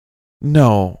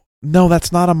No,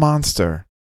 that's not a monster.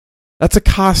 That's a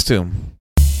costume.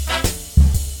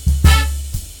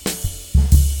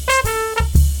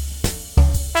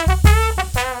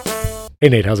 Hey,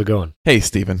 Nate, how's it going? Hey,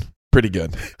 Steven. Pretty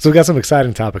good. So we've got some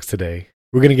exciting topics today.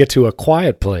 We're going to get to A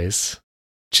Quiet Place,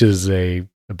 which is a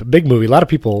big movie. A lot of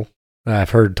people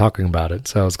I've heard talking about it,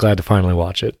 so I was glad to finally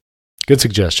watch it. Good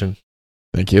suggestion.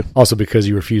 Thank you. Also because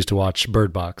you refused to watch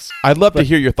Bird Box. I'd love to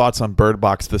hear your thoughts on Bird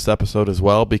Box this episode as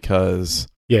well, because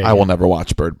I will never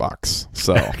watch Bird Box.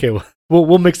 So okay,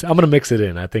 we'll mix. I'm going to mix it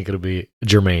in. I think it'll be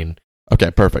germane.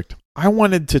 Okay, perfect. I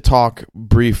wanted to talk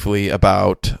briefly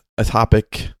about a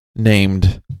topic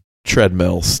named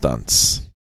treadmill stunts.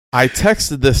 I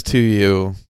texted this to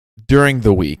you during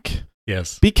the week.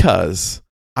 Yes. Because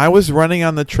I was running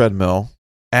on the treadmill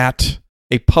at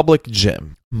a public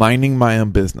gym, minding my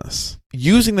own business,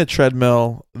 using the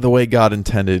treadmill the way God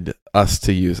intended us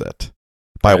to use it,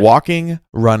 by walking,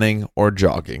 running, or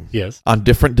jogging. Yes. On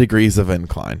different degrees of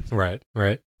incline. Right.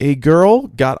 A girl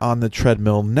got on the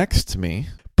treadmill next to me,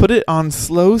 put it on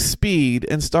slow speed,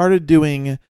 and started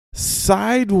doing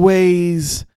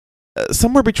sideways,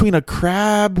 somewhere between a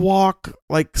crab walk,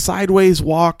 like sideways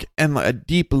walk, and a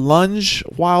deep lunge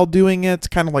while doing it,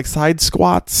 kind of like side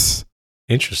squats.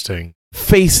 Interesting.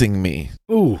 Facing me.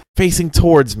 Ooh. Facing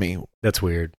towards me. That's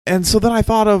weird. And so then I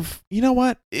thought of, you know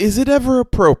what? Is it ever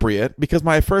appropriate? Because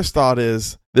my first thought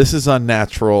is, this is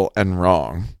unnatural and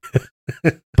wrong.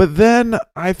 But then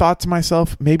I thought to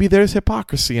myself, maybe there's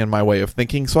hypocrisy in my way of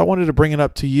thinking, so I wanted to bring it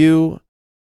up to you.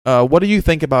 What do you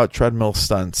think about treadmill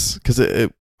stunts? Because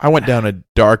I went down a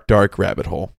dark rabbit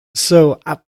hole. So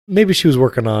maybe she was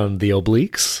working on the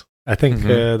obliques. I think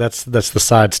that's the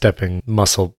sidestepping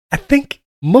muscle. I think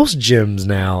most gyms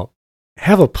now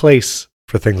have a place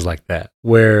for things like that,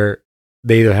 where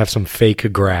they either have some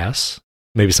fake grass,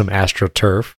 maybe some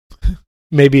AstroTurf.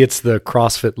 Maybe it's the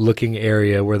CrossFit looking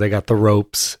area where they got the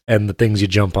ropes and the things you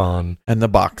jump on. And the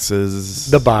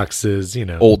boxes.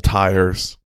 Old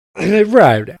tires.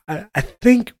 Right. I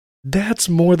think that's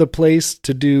more the place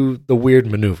to do the weird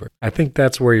maneuver. I think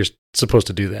that's where you're supposed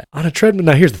to do that. On a treadmill,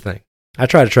 now here's the thing. I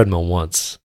tried a treadmill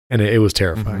once, and it was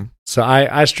terrifying. Mm-hmm. So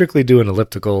I strictly do an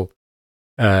elliptical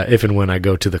if and when I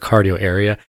go to the cardio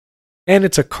area. And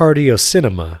it's a cardio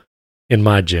cinema in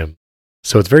my gym.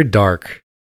 So it's very dark.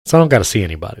 So I don't got to see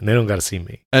anybody, and they don't got to see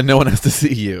me. And no one has to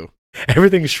see you.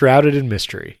 Everything's shrouded in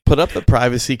mystery. Put up the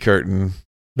privacy curtain.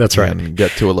 That's right. And get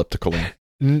to elliptical.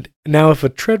 Now, if a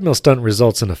treadmill stunt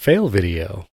results in a fail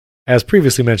video, as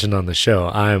previously mentioned on the show,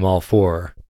 I am all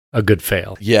for a good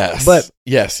fail. Yes. But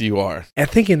yes, you are. I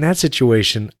think in that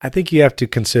situation, I think you have to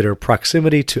consider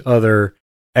proximity to other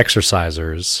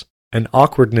exercisers and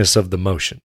awkwardness of the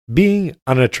motion. Being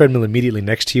on a treadmill immediately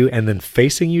next to you and then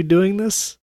facing you doing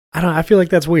this, I feel like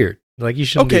that's weird. Like, you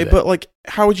shouldn't do that. Okay, but like,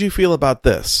 how would you feel about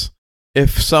this?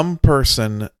 If some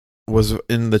person was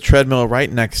in the treadmill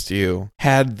right next to you,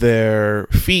 had their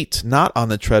feet not on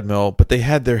the treadmill, but they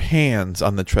had their hands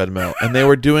on the treadmill, and they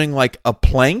were doing like a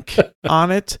plank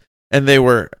on it, and they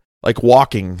were like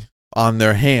walking on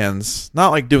their hands, not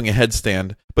like doing a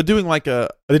headstand, but doing like a...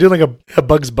 Are they doing like a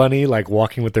Bugs Bunny, like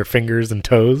walking with their fingers and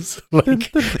toes?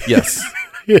 Like, yes.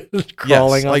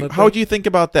 Crawling on like, how would you think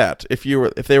about that if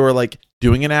they were like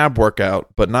doing an ab workout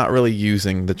but not really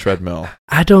using the treadmill?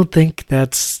 I don't think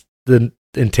that's the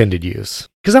intended use,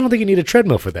 because I don't think you need a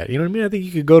treadmill for that. You know what I mean? I think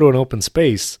you could go to an open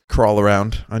space, crawl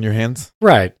around on your hands.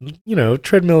 Right.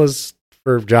 Treadmill is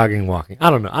for jogging, walking.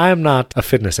 I don't know. I am not a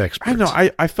fitness expert. I know.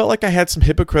 I felt like I had some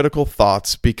hypocritical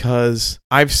thoughts because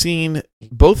I've seen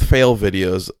both fail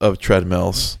videos of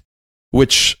treadmills,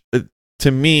 which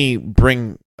to me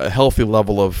bring a healthy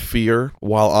level of fear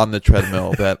while on the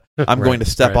treadmill that I'm going to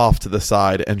step off to the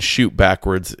side and shoot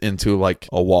backwards into like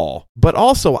a wall. But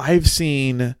also I've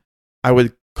seen, I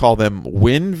would call them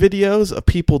win videos of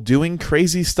people doing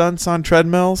crazy stunts on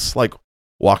treadmills, like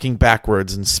walking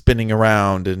backwards and spinning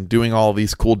around and doing all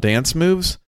these cool dance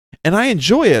moves. And I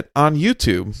enjoy it on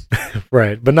YouTube.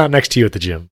 Right, but not next to you at the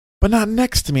gym. But not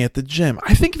next to me at the gym.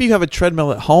 I think if you have a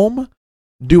treadmill at home,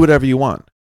 do whatever you want,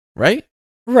 right?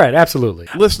 Right, absolutely.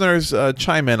 Listeners,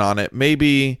 chime in on it.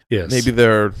 Maybe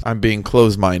I'm being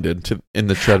closed-minded in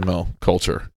the treadmill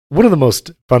culture. One of the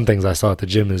most fun things I saw at the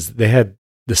gym is they had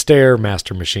the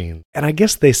Stairmaster machine. And I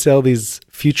guess they sell these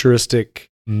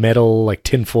futuristic metal, like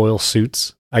tinfoil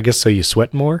suits, I guess so you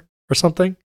sweat more or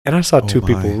something. And I saw two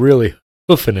people really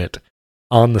hoofing it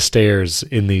on the stairs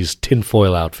in these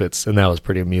tinfoil outfits, and that was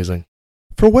pretty amusing.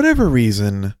 For whatever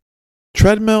reason,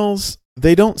 treadmills,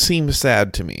 they don't seem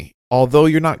sad to me, although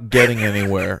you're not getting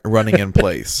anywhere running in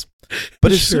place.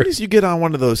 But as soon as you get on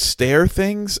one of those stair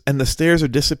things and the stairs are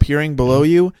disappearing below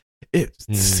you, It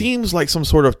seems like some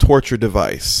sort of torture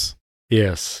device.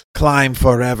 Yes. Climb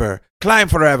forever,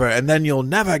 and then you'll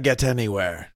never get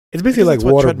anywhere. It's basically like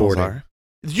waterboarding.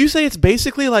 Did you say it's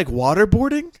basically like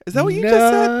waterboarding? Is that what you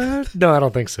just said? No, I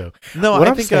don't think so. No, what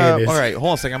I I'm think. saying is, all right, hold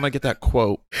on a second. I'm gonna get that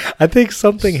quote. I think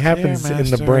something happens in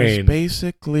the brain.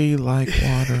 Basically like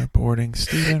waterboarding.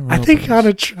 Stephen Roper. I think on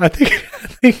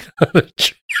a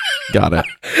Got it.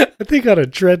 I think on a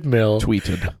treadmill.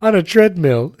 Tweeted. On a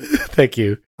treadmill. Thank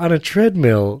you. On a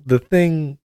treadmill,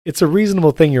 it's a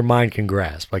reasonable thing your mind can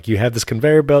grasp. Like you have this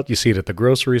conveyor belt, you see it at the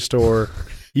grocery store,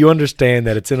 you understand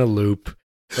that it's in a loop.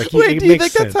 Like Wait, do you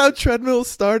think that's how treadmills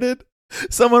started?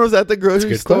 Someone was at the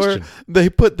grocery store. Question. They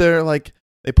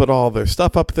put all their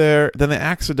stuff up there. Then they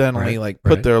accidentally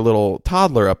put their little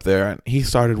toddler up there, and he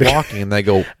started walking. And they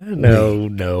go,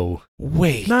 no,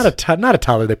 wait, not a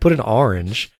toddler. They put an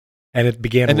orange, and it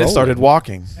began. And rolling. it started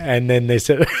walking. And then they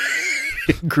said,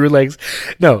 grew legs.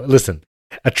 No, listen.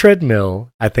 A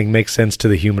treadmill, I think, makes sense to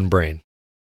the human brain.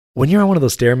 When you're on one of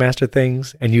those Stairmaster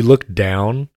things, and you look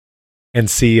down and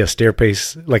see a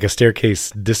staircase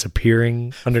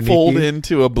disappearing underneath Fold you,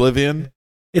 into oblivion.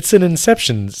 It's an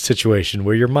inception situation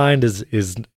where your mind is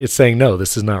it's saying, no,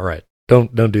 this is not right.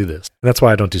 Don't do this. And that's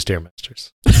why I don't do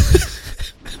Stairmasters.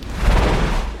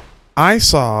 I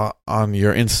saw on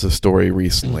your Insta story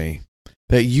recently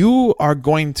that you are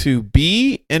going to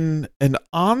be in an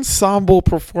ensemble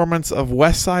performance of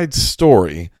West Side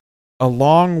Story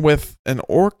along with an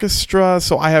orchestra.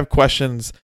 So I have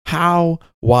questions. How,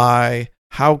 why,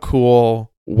 how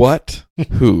cool, what,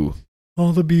 who?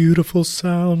 All the beautiful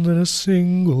sounds in a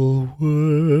single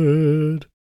word.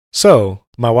 So,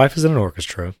 my wife is in an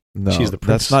orchestra. No, she's the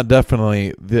prince. That's not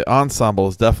definitely, the ensemble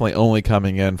is definitely only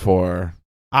coming in for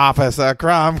Officer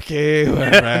Kromke.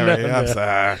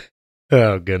 No.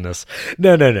 Oh, goodness.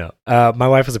 No. My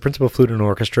wife is a principal flute in an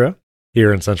orchestra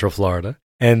here in Central Florida,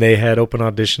 and they had open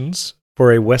auditions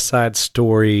for a West Side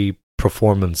Story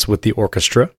performance with the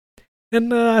orchestra,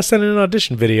 and I sent in an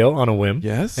audition video on a whim.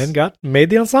 Yes, and made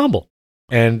the ensemble.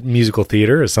 And musical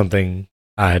theater is something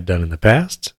I had done in the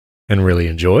past and really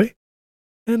enjoy,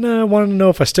 and I wanted to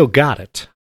know if I still got it,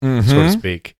 so to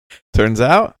speak. Turns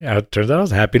out I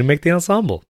was happy to make the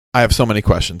ensemble. I have so many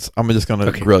questions. I'm just going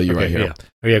to grill you right here.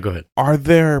 Yeah, go ahead. Are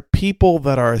there people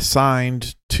that are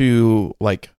assigned to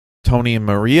like Tony and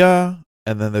Maria?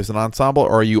 And then there's an ensemble,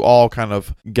 or are you all kind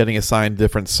of getting assigned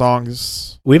different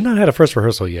songs? We've not had a first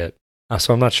rehearsal yet,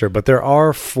 so I'm not sure. But there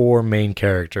are 4 main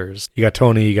characters. You got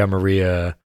Tony, you got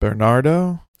Maria.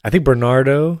 Bernardo? I think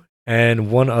Bernardo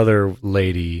and one other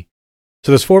lady.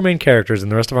 So there's 4 main characters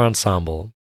and the rest of our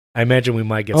ensemble. I imagine we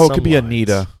might get some it could be lines.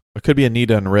 Anita. It could be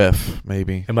Anita and Riff,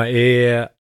 maybe. Yeah.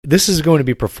 This is going to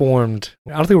be performed.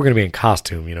 I don't think we're going to be in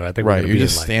costume, I think we're going to be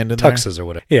just in standing tuxes or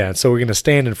whatever. Yeah, so we're going to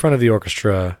stand in front of the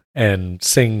orchestra and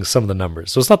sing some of the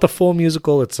numbers. So it's not the full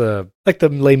musical. It's like the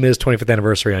Les Mis 25th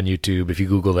anniversary on YouTube. If you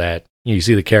Google that, you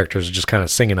see the characters just kind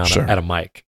of singing at a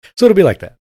mic. So it'll be like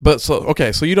that. But so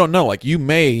you don't know. Like you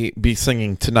may be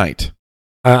singing tonight.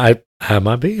 I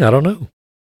might be. I don't know.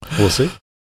 We'll see.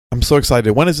 I'm so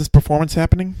excited. When is this performance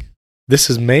happening?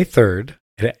 This is May 3rd.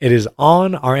 It is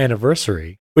on our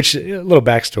anniversary. Which, a little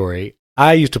backstory,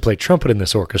 I used to play trumpet in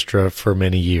this orchestra for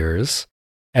many years,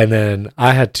 and then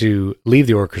I had to leave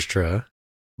the orchestra,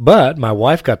 but my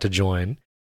wife got to join,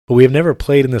 but we have never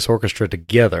played in this orchestra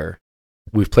together.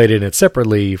 We've played in it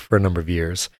separately for a number of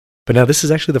years, but now this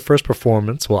is actually the first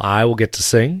performance where I will get to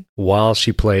sing while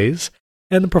she plays,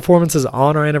 and the performance is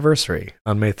on our anniversary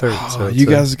on May 3rd. So you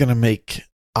guys are going to make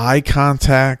eye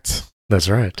contact. That's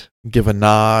right. Give a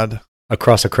nod.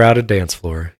 Across a crowded dance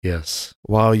floor, yes.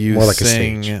 While you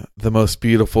sing the most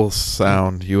beautiful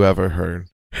sound you ever heard.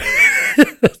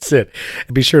 That's it.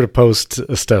 Be sure to post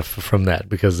stuff from that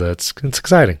because it's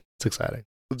exciting. It's exciting.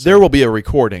 There will be a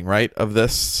recording, right, of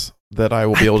this that I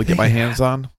will be able to get my hands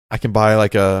on? I can buy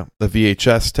like the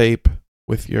VHS tape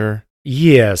with your...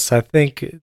 Yes, I think...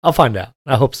 I'll find out.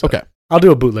 I hope so. Okay. I'll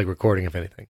do a bootleg recording, if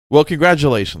anything. Well,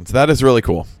 congratulations. That is really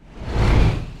cool.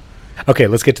 Okay,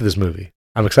 let's get to this movie.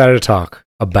 I'm excited to talk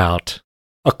about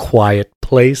A Quiet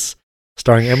Place,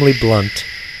 starring Emily Blunt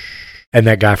and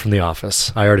that guy from The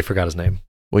Office. I already forgot his name.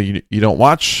 Well, you don't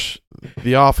watch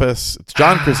The Office. It's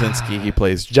John Krasinski. He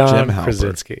plays Jim Halpert.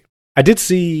 Krasinski. I did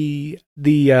see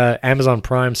the Amazon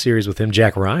Prime series with him,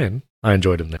 Jack Ryan. I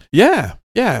enjoyed him there.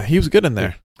 Yeah, he was good in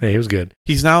there. Yeah, he was good.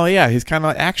 He's kind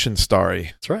of action starry.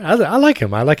 That's right. I like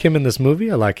him. I like him in this movie.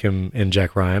 I like him in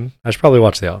Jack Ryan. I should probably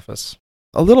watch The Office.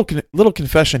 A little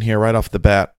confession here right off the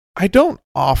bat. I don't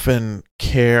often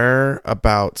care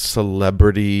about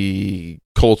celebrity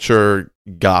culture,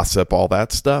 gossip, all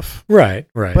that stuff. Right.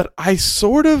 But I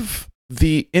sort of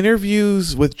the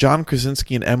interviews with John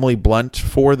Krasinski and Emily Blunt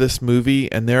for this movie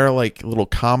and their like little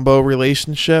combo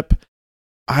relationship,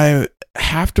 I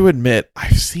have to admit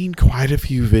I've seen quite a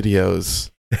few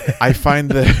videos. I find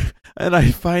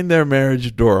their marriage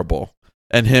adorable,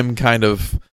 and him kind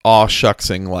of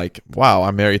aw-shucksing like, wow,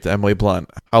 I'm married to Emily Blunt.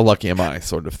 How lucky am I,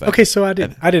 sort of thing. Okay, so I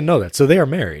didn't know that. So they are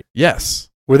married. Yes.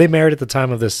 Were they married at the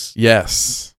time of this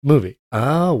Yes. movie?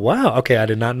 Oh, wow. Okay, I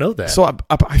did not know that. So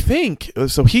I think,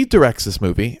 so he directs this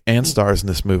movie and stars in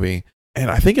this movie, and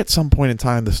I think at some point in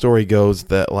time the story goes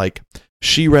that like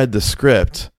she read the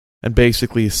script and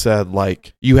basically said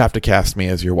like, you have to cast me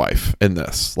as your wife in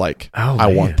this. Like,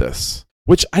 I want this.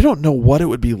 Which I don't know what it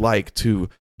would be like to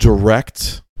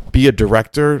be a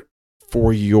director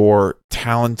for your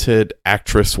talented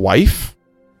actress wife.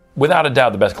 Without a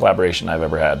doubt, the best collaboration I've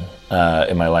ever had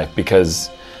in my life, because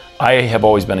I have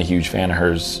always been a huge fan of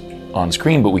hers on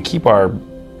screen, but we keep our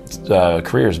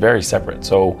careers very separate.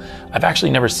 So I've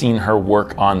actually never seen her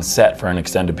work on set for an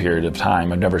extended period of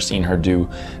time. I've never seen her do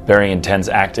very intense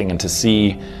acting, and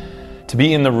to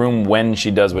be in the room when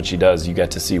she does what she does, you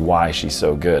get to see why she's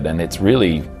so good, and it's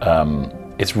really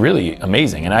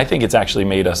amazing. And I think it's actually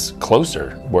made us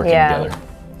closer working together.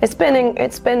 It's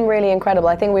been really incredible.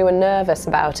 I think we were nervous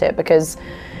about it because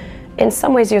in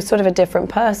some ways you're sort of a different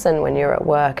person when you're at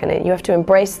work, and you have to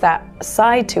embrace that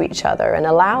side to each other and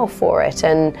allow for it,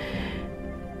 and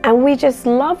we just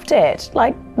loved it.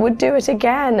 Like, would do it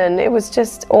again, and it was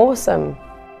just awesome.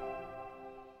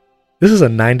 This is a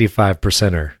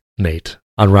 95%er, Nate,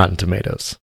 on Rotten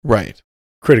Tomatoes. Right.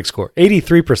 Critic score,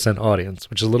 83% audience,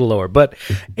 which is a little lower. But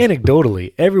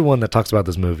anecdotally, everyone that talks about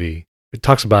this movie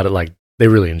talks about it like they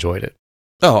really enjoyed it.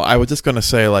 Oh, I was just going to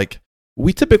say, like,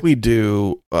 we typically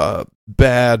do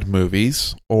bad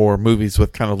movies or movies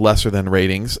with kind of lesser than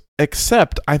ratings,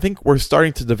 except I think we're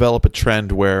starting to develop a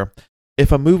trend where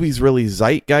if a movie's really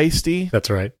zeitgeisty, that's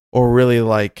right, or really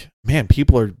like, man,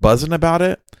 people are buzzing about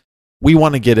it, we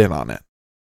want to get in on it.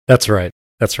 That's right.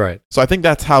 That's right. So I think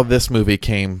that's how this movie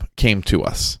came to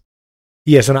us.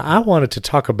 Yes, and I wanted to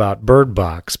talk about Bird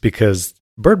Box because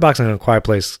Bird Box and A Quiet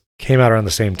Place came out around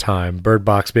the same time, Bird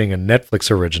Box being a Netflix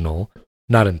original,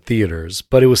 not in theaters,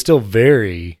 but it was still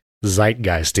very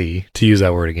zeitgeisty, to use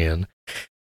that word again.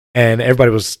 And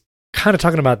everybody was kind of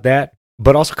talking about that,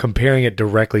 but also comparing it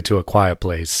directly to A Quiet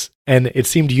Place. And it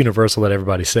seemed universal that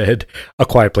everybody said A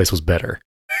Quiet Place was better.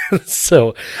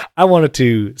 So I wanted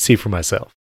to see for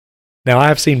myself. Now, I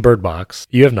have seen Bird Box.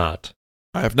 You have not.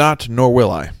 I have not, nor will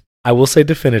I. I will say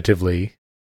definitively,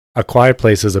 A Quiet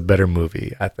Place is a better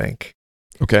movie, I think.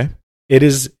 Okay. It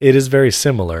is very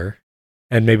similar,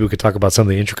 and maybe we could talk about some of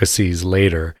the intricacies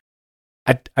later.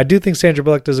 I do think Sandra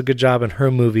Bullock does a good job in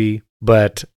her movie,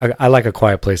 but I like A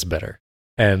Quiet Place better.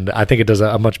 And I think it does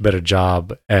a much better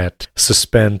job at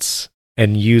suspense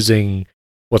and using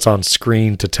what's on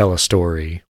screen to tell a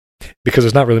story, because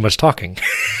there's not really much talking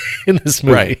in this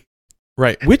movie.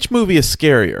 Right. Which movie is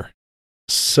scarier?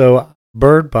 So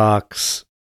Bird Box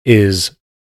is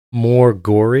more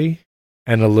gory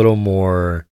and a little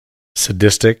more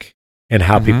sadistic in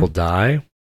how people die.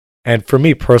 And for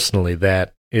me personally,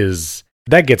 that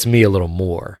gets me a little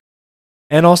more.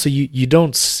 And also you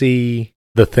don't see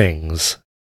the things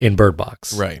in Bird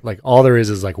Box. Right. Like all there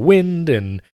is like wind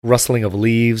and rustling of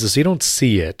leaves, so you don't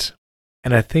see it.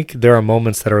 And I think there are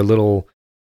moments that are a little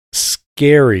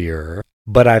scarier,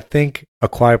 but I think A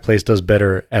Quiet Place does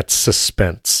better at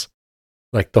suspense.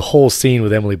 Like the whole scene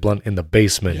with Emily Blunt in the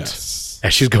basement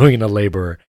as she's going into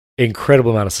labor,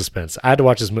 incredible amount of suspense. I had to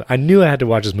watch this movie. I knew I had to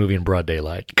watch this movie in broad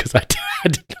daylight because I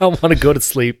did not want to go to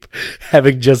sleep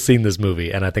having just seen this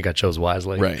movie, and I think I chose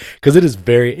wisely. Right. Because it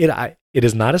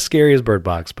is not as scary as Bird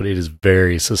Box, but it is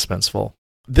very suspenseful.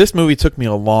 This movie took me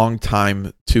a long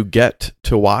time to get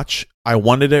to watch. I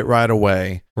wanted it right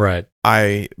away. Right.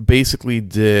 I basically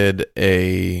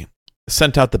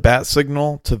sent out the bat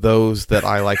signal to those that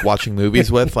I like watching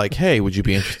movies with, like, hey, would you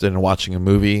be interested in watching a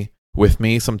movie with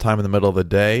me sometime in the middle of the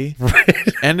day?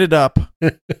 Right. Ended up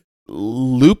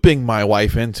looping my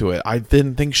wife into it. I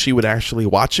didn't think she would actually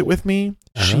watch it with me.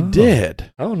 She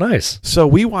did. Oh, nice. So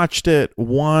we watched it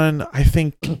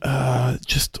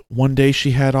just one day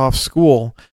she had off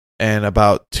school, and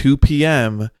about 2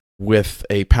 p.m. with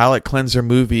a palate cleanser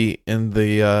movie in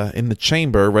the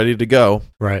chamber ready to go.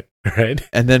 Right.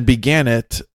 And then began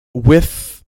it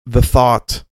with the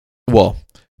thought, well,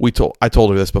 I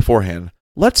told her this beforehand.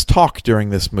 Let's talk during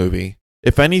this movie.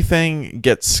 If anything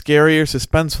gets scary or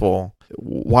suspenseful,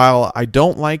 while I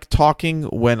don't like talking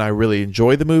when I really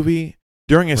enjoy the movie,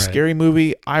 during a scary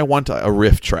movie, I want a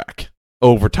riff track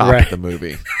over top of the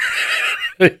movie.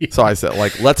 So I said,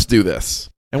 like, let's do this.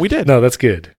 And we did. No, that's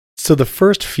good. So the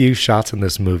first few shots in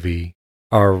this movie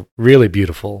are really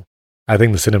beautiful. I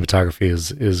think the cinematography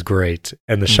is great.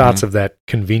 And the shots of that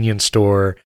convenience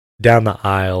store down the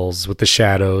aisles with the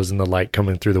shadows and the light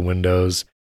coming through the windows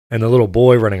and the little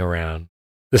boy running around.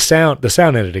 The sound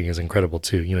editing is incredible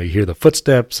too. You know, you hear the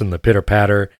footsteps and the pitter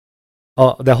patter.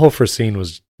 The whole first scene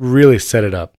was really set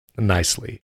it up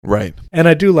nicely. Right. And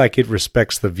I do like it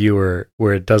respects the viewer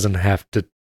where it doesn't have to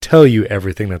tell you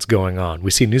everything that's going on. We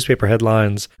see newspaper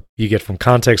headlines. You get from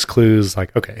context clues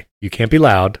like, okay, you can't be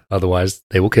loud, otherwise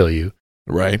they will kill you.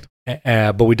 Right.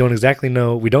 But we don't exactly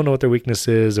know. We don't know what their weakness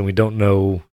is, and we don't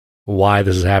know why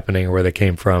this is happening or where they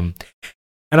came from.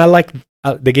 And I like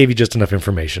they gave you just enough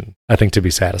information, I think, to be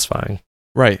satisfying.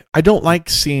 Right. I don't like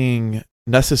seeing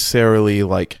necessarily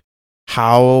like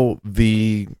how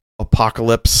the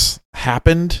apocalypse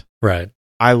happened. Right.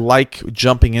 I like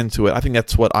jumping into it. I think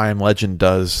that's what I Am Legend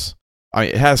does.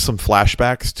 It has some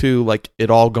flashbacks to like it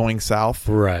all going south.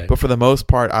 Right. But for the most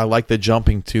part, I like the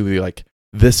jumping to the like,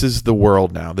 this is the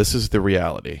world now. This is the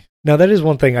reality. Now, that is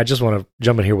one thing I just want to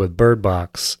jump in here with Bird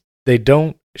Box. They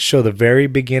don't show the very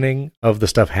beginning of the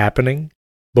stuff happening,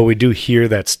 but we do hear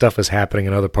that stuff is happening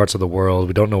in other parts of the world.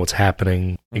 We don't know what's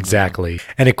happening exactly.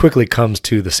 And it quickly comes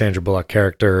to the Sandra Bullock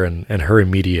character and her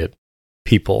immediate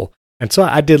people. And so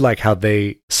I did like how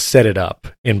they set it up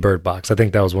in Bird Box. I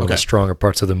think that was one of the stronger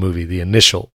parts of the movie, the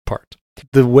initial part.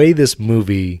 The way this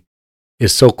movie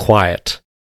is so quiet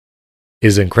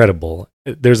is incredible.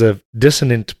 There's a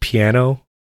dissonant piano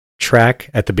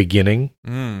track at the beginning,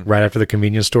 right after the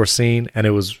convenience store scene, and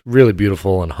it was really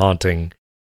beautiful and haunting.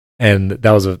 And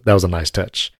that was a nice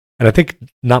touch. And I think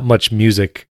not much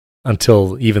music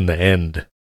until even the end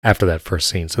after that first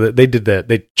scene. So they did that.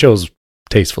 They chose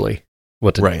tastefully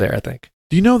what to do there, I think.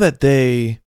 Do you know that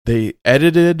they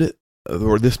edited,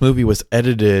 or this movie was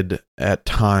edited at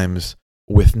times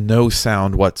with no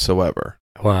sound whatsoever?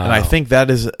 Wow. And I think that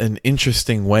is an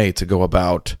interesting way to go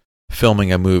about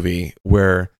filming a movie,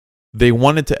 where they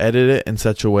wanted to edit it in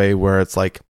such a way where it's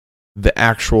like the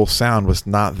actual sound was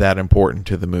not that important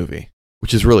to the movie,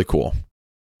 which is really cool.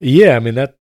 Yeah, I mean,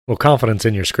 confidence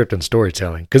in your script and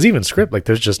storytelling. Because even script, like,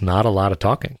 there's just not a lot of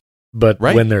talking. But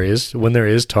when there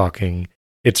is talking,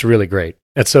 it's really great.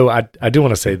 And so I do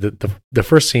want to say that the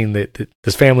first scene that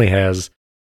this family has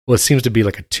what seems to be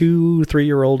like a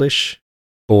 2-3-year-old-ish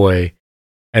boy,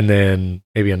 and then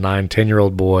maybe a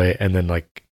 9-10-year-old boy, and then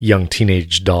like young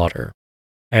teenage daughter.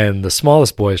 And the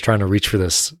smallest boy is trying to reach for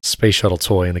this space shuttle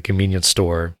toy in the convenience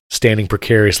store, standing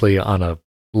precariously on a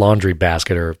laundry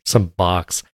basket or some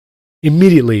box.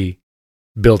 Immediately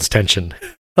builds tension.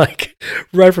 Like,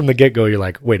 right from the get-go, you're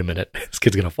like, wait a minute, this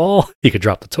kid's going to fall. He could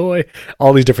drop the toy.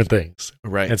 All these different things.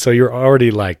 Right. And so you're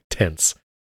already, like, tense.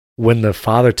 When the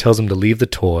father tells him to leave the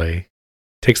toy,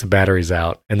 takes the batteries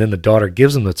out, and then the daughter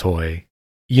gives him the toy,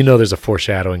 you know there's a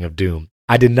foreshadowing of doom.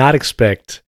 I did not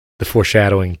expect the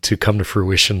foreshadowing to come to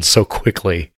fruition so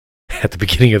quickly at the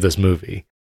beginning of this movie.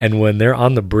 And when they're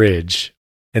on the bridge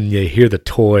and you hear the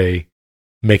toy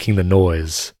making the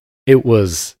noise, it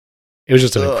was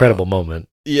just an incredible moment.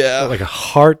 Yeah. Like a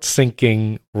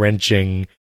heart-sinking, wrenching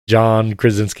John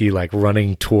Krasinski like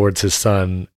running towards his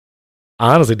son.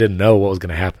 I honestly didn't know what was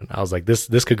going to happen. I was like,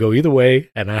 this could go either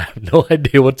way, and I have no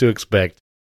idea what to expect.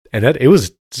 And that it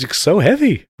was so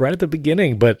heavy right at the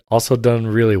beginning, but also done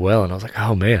really well. And I was like,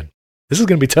 oh man, this is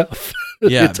going to be tough.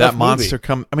 Yeah, tough that monster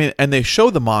and they show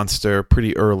the monster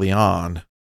pretty early on.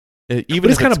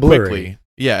 Even it's if kind it's of blurry. quickly.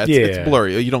 Yeah, it's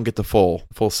blurry. You don't get the full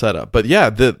setup. But yeah,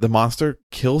 the monster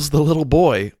kills the little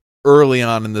boy early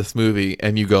on in this movie,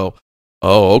 and you go,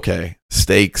 oh, okay,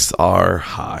 stakes are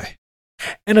high.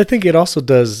 And I think it also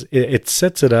does, it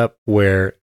sets it up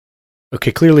where,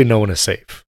 okay, clearly no one is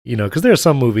safe. You know, because there are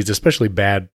some movies, especially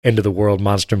bad end-of-the-world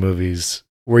monster movies,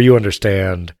 where you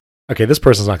understand, okay, this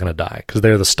person's not going to die because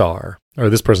they're the star, or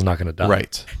this person's not going to die.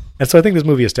 Right. And so I think this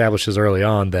movie establishes early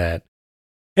on that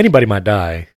anybody might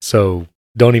die, so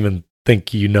don't even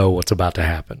think you know what's about to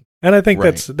happen. And I think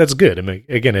that's good. I mean,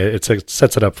 again, it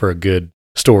sets it up for a good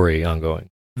story ongoing.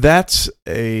 That's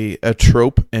a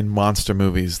trope in monster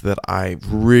movies that I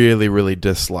really, really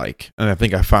dislike. And I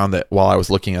think I found that while I was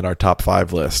looking at our top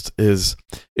 5 list, is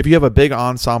if you have a big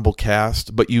ensemble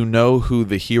cast, but you know who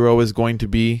the hero is going to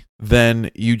be, then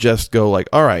you just go like,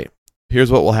 all right, here's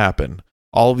what will happen.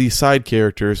 All of these side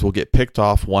characters will get picked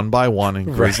off one by one in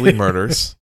grisly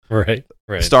murders. Right.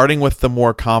 Starting with the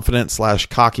more confident /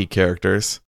 cocky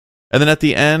characters. And then at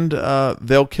the end,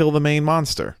 they'll kill the main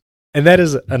monster. And that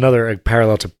is another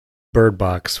parallel to Bird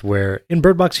Box, where in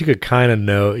Bird Box you could kind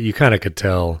of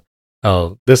tell,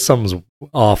 oh, something's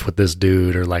off with this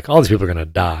dude, or like all these people are going to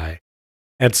die.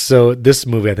 And so this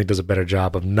movie, I think, does a better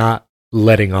job of not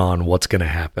letting on what's going to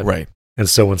happen. Right. And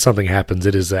so when something happens,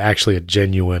 it is actually a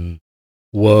genuine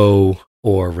woe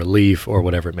or relief or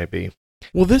whatever it may be.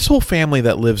 Well, this whole family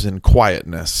that lives in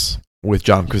quietness with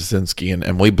John Krasinski and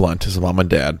Emily Blunt, his mom and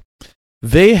dad,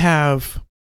 they have,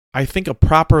 I think, a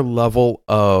proper level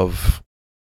of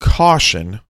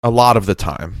caution a lot of the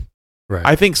time. Right.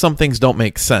 I think some things don't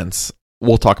make sense.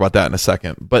 We'll talk about that in a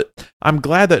second. But I'm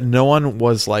glad that no one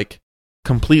was like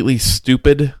completely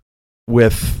stupid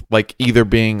with like either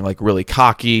being like really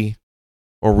cocky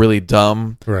or really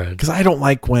dumb. Right. Because I don't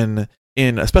like when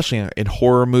especially in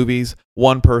horror movies,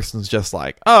 one person's just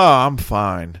like, "Oh, I'm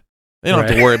fine. They don't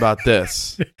have to worry about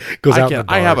this. Goes out in the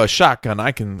bar. I have a shotgun.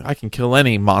 I can kill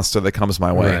any monster that comes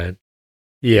my way." Right.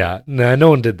 Yeah. No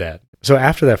one did that. So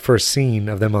after that first scene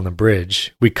of them on the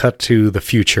bridge, we cut to the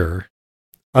future.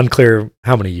 Unclear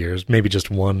how many years, maybe just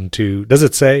 1, 2. Does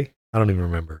it say? I don't even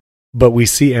remember. But we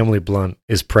see Emily Blunt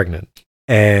is pregnant.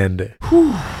 And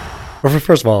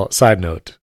first of all, side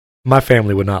note, my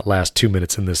family would not last 2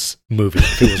 minutes in this movie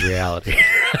if it was reality.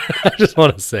 I just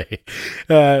want to say,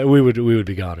 we would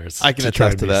be goners. I can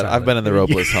attest to that. I've been in the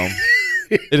Robles home.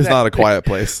 It is not a quiet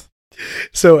place.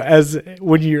 So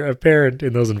when you're a parent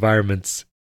in those environments,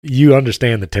 you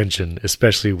understand the tension,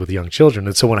 especially with young children.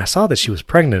 And so when I saw that she was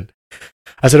pregnant,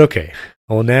 I said, okay,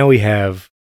 well, now we have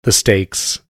the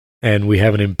stakes and we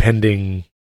have an impending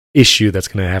issue that's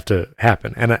going to have to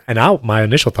happen. And my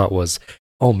initial thought was,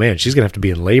 oh man, she's going to have to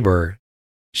be in labor.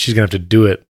 She's going to have to do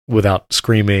it without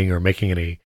screaming or making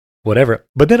any whatever.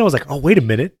 But then I was like, oh, wait a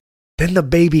minute. Then the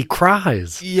baby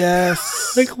cries.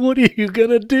 Yes. Like, what are you going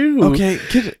to do?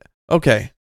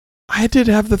 Okay. I did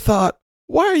have the thought,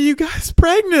 why are you guys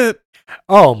pregnant?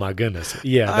 Oh my goodness.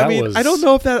 Yeah, I don't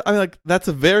know if that's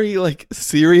a very like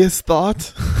serious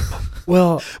thought.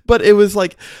 Well, but it was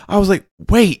like, I was like,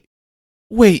 wait,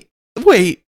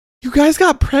 you guys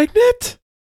got pregnant?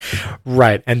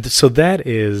 Right. And so that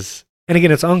is, and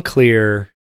again, it's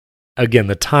unclear, again,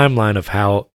 the timeline of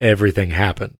how everything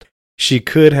happened. She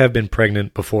could have been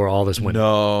pregnant before all this went.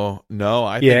 No,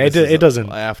 I think it doesn't.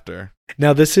 After.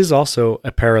 Now, this is also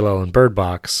a parallel in Bird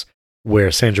Box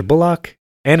where Sandra Bullock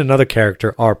and another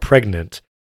character are pregnant,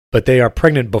 but they are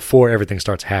pregnant before everything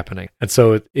starts happening. And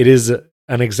so it is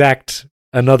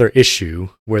another issue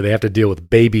where they have to deal with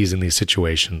babies in these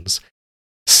situations.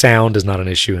 Sound is not an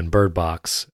issue in Bird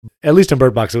Box. At least in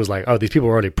Bird Box, it was like, oh, these people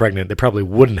were already pregnant. They probably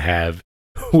wouldn't have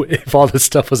if all this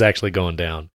stuff was actually going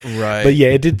down. Right. But yeah,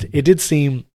 it did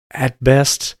seem at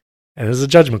best, and this is a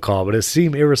judgment call, but it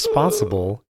seemed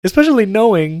irresponsible, especially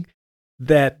knowing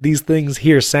that these things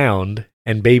hear sound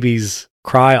and babies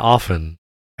cry often.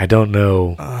 I don't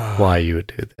know why you would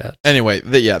do that. Anyway,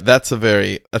 that's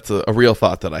a real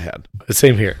thought that I had.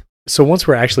 Same here. So once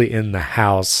we're actually in the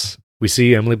house, we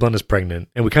see Emily Blunt is pregnant,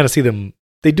 and we kind of see them.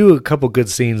 They do a couple good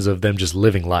scenes of them just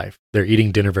living life. They're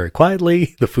eating dinner very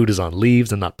quietly. The food is on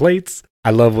leaves and not plates.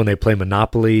 I love when they play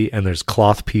Monopoly and there's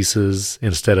cloth pieces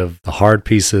instead of the hard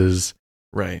pieces.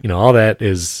 Right. All that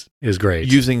is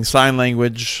great. Using sign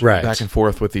language back and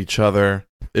forth with each other.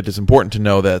 It is important to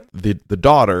know that the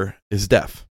daughter is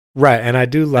deaf. Right, and I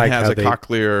do like has how a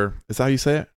cochlear. Is that how you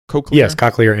say it? Cochlear. Yes,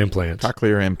 cochlear implant.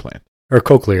 Cochlear implant or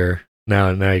cochlear.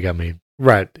 Now you got me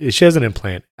right. She has an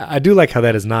implant. I do like how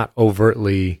that is not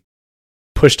overtly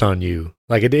pushed on you.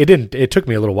 Like it didn't. It took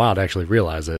me a little while to actually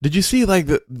realize it. Did you see like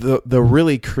the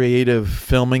really creative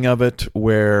filming of it,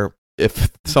 where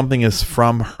if something is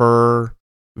from her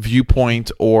viewpoint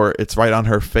or it's right on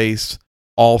her face,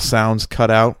 all sounds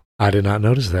cut out? I did not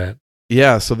notice that.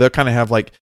 Yeah, so they'll kind of have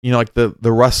like, like the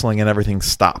rustling and everything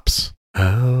stops.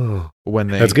 Oh. When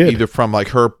that's good. Either from like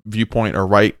her viewpoint or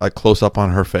right, like close up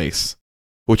on her face,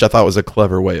 which I thought was a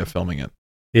clever way of filming it.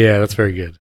 Yeah, that's very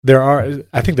good.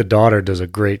 I think the daughter does a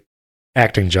great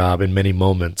acting job in many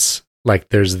moments. Like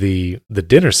there's the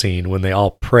dinner scene when they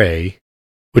all pray,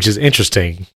 which is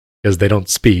interesting because they don't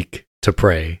speak to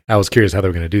pray. I was curious how they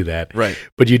were going to do that. Right.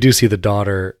 But you do see the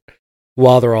daughter,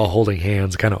 while they're all holding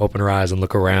hands, kind of open her eyes and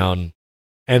look around.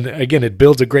 And again, it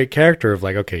builds a great character of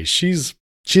like, okay, she's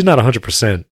not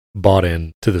 100% bought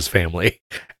in to this family.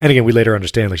 And again, we later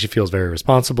understand like she feels very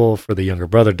responsible for the younger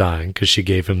brother dying because she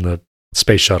gave him the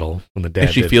space shuttle when the dad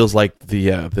and she feels like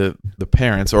the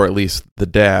parents, or at least the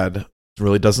dad,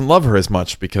 really doesn't love her as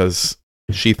much because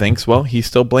she thinks, well, he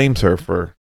still blames her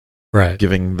for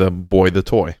giving the boy the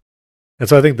toy. And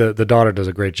so I think the daughter does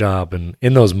a great job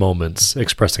in those moments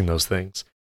expressing those things.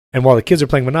 And while the kids are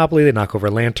playing Monopoly, they knock over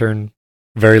a lantern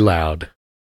very loud.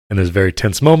 And there's a very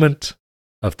tense moment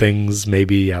of things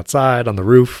maybe outside on the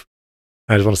roof.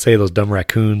 I just want to say those dumb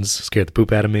raccoons scared the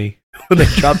poop out of me when they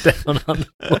dropped down on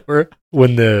the floor.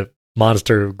 When the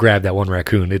monster grabbed that one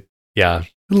raccoon, a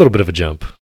little bit of a jump.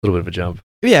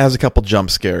 Yeah, it has a couple jump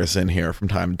scares in here from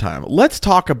time to time. Let's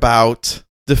talk about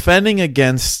defending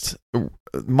against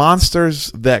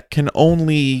monsters that can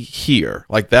only hear.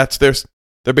 Like they're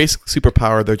basically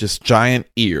superpowered. They're just giant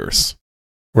ears.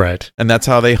 Right. And that's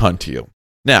how they hunt you.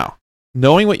 Now,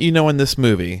 knowing what you know in this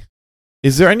movie,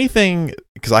 is there anything,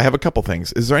 because I have a couple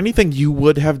things, is there anything you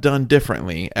would have done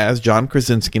differently as John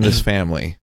Krasinski and his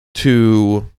family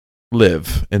to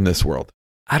live in this world?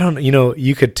 I don't,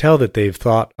 you could tell that they've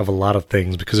thought of a lot of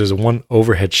things because there's one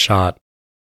overhead shot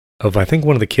of, I think,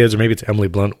 one of the kids, or maybe it's Emily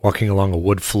Blunt, walking along a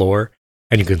wood floor,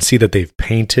 and you can see that they've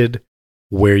painted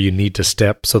where you need to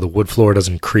step so the wood floor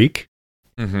doesn't creak.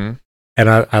 Mm-hmm. And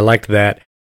I liked that.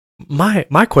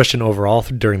 My question overall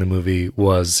during the movie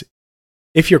was,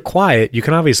 if you're quiet, you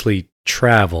can obviously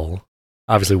travel.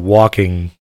 Obviously,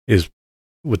 walking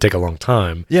would take a long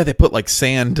time. Yeah, they put like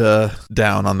sand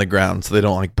down on the ground so they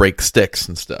don't like break sticks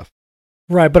and stuff.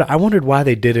 Right, but I wondered why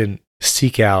they didn't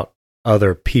seek out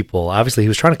other people. Obviously, he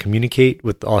was trying to communicate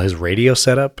with all his radio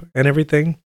setup and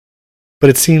everything, but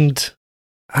it seemed,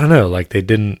 I don't know, like they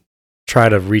didn't try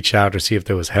to reach out or see if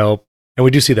there was help. And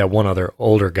we do see that one other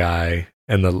older guy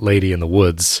and the lady in the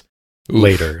woods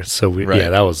later. So right.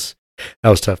 That was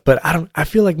tough. But I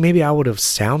feel like maybe I would have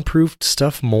soundproofed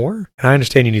stuff more. And I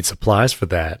understand you need supplies for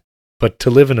that. But to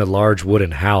live in a large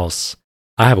wooden house,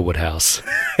 I have a wood house,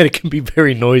 and it can be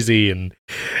very noisy and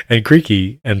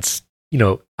creaky. And,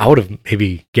 I would have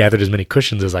maybe gathered as many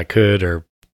cushions as I could, or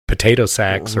potato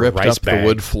sacks, or ripped rice up bags. the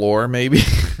wood floor, maybe.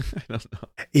 I don't know.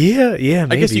 Yeah, maybe.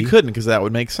 I guess you couldn't because that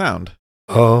would make sound.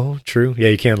 Oh, true. Yeah,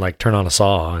 you can't like turn on a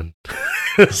saw and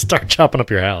start chopping up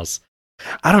your house.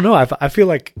 I don't know. I feel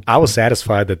like I was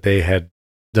satisfied that they had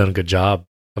done a good job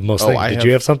of most things. Did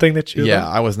you have something that you? Yeah,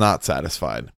 I was not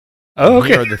satisfied. Oh, okay.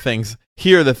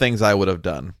 Here are the things I would have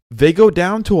done. They go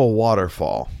down to a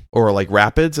waterfall or like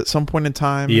rapids at some point in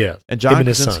time. Yeah. And John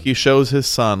Krasinski shows his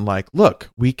son, like, look,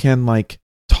 we can like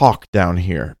talk down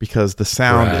here because the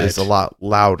sound is a lot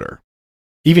louder.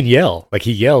 Even yell. Like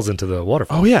he yells into the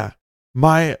waterfall. Oh, yeah.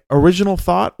 My original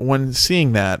thought when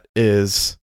seeing that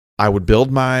is I would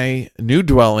build my new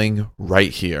dwelling right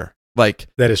here. Like,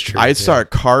 that is true. I'd start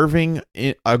carving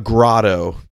a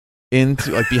grotto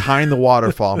into like behind the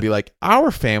waterfall and be like,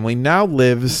 our family now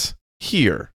lives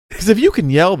here. Because if you can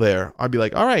yell there, I'd be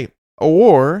like, all right.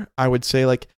 Or I would say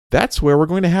like, that's where we're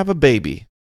going to have a baby.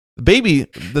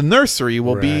 The nursery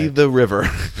will be the river.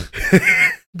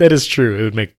 That is true. It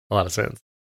would make a lot of sense.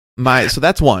 So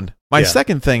that's one. My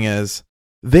second thing is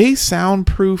they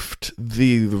soundproofed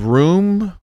the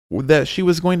room that she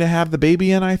was going to have the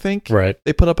baby in, I think. Right.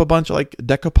 They put up a bunch of like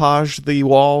decoupage the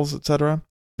walls, etc.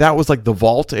 That was like the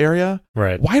vault area.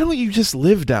 Right. Why don't you just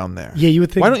live down there? Yeah, you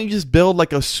would think. Why don't you just build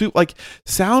like a suit? Like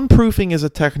soundproofing is a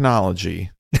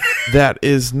technology that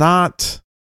is not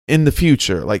in the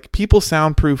future. Like people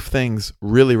soundproof things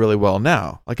really, really well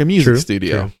now. Like a music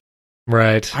studio. True.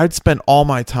 Right. I'd spend all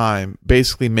my time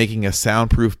basically making a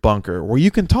soundproof bunker where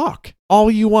you can talk all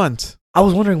you want. I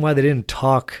was wondering why they didn't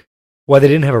talk. Why they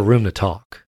didn't have a room to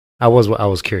talk. I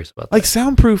was curious about that. Like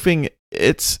soundproofing,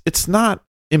 it's not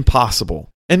impossible.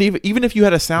 And even if you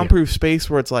had a soundproof space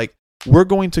where it's like, we're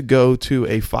going to go to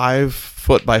a 5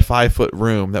 foot by 5 foot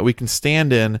room that we can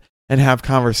stand in and have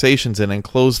conversations in and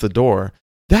close the door,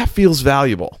 that feels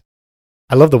valuable.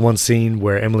 I love the one scene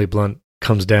where Emily Blunt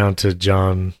comes down to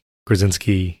John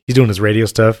Krasinski. He's doing his radio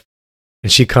stuff,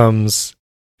 and she comes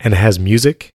and has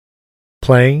music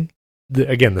playing.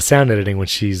 Again, the sound editing when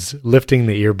she's lifting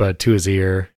the earbud to his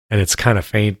ear and it's kind of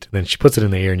faint, then she puts it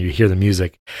in the ear and you hear the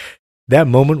music. That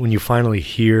moment when you finally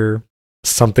hear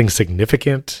something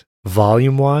significant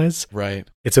volume-wise, right?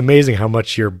 It's amazing how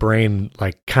much your brain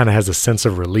like kind of has a sense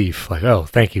of relief. Like, oh,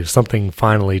 thank you, something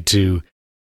finally to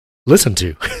listen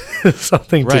to,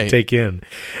 something to take in.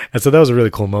 And so that was a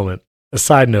really cool moment. A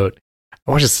side note,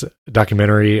 I watched this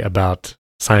documentary about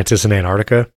scientists in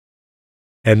Antarctica,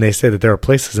 and they say that there are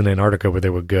places in Antarctica where they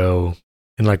would go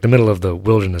in like the middle of the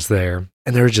wilderness there,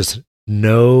 and there's just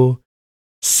no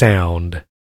sound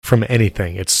from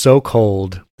anything. It's so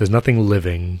cold. There's nothing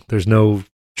living. There's no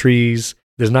trees.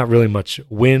 There's not really much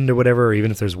wind or whatever. Or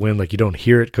even if there's wind, like you don't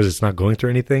hear it because it's not going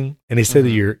through anything. And they say that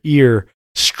your ear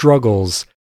struggles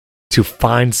to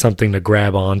find something to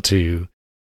grab onto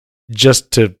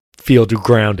just to feel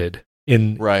grounded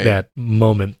in that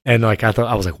moment. And like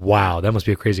I was like, wow, that must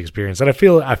be a crazy experience. And I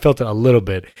felt it a little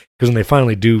bit because when they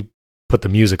finally do put the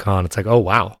music on, it's like, oh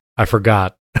wow, I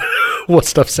forgot what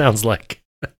stuff sounds like.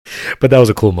 But that was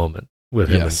a cool moment with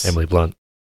him and Emily Blunt.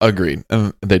 Agreed.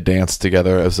 And they danced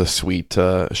together as a sweet,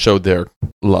 showed their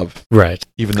love, Right.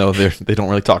 even though they don't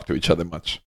really talk to each other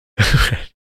much.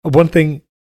 One thing,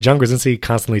 John Krasinski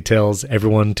constantly tells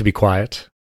everyone to be quiet.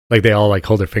 Like they all like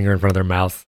hold their finger in front of their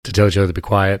mouth to tell each other to be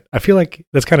quiet. I feel like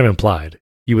that's kind of implied.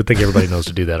 You would think everybody knows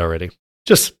to do that already.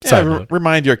 Just side note.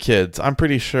 Remind your kids. I'm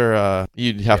pretty sure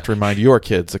you'd have to remind your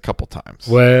kids a couple times.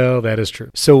 Well, that is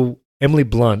true. So Emily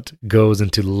Blunt goes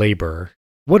into labor.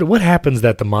 What happens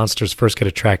that the monsters first get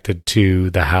attracted to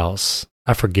the house?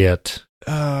 I forget.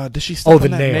 Did she step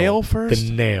on that nail first?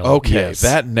 The nail. Okay, yes.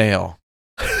 that nail.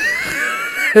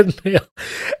 Nail.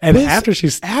 And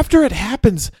Liz, after it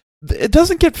happens, it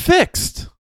doesn't get fixed.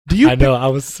 Do you? I know. I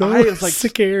was so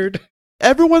scared.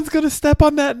 Everyone's gonna step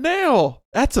on that nail.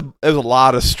 There's a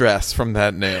lot of stress from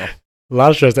that nail. A lot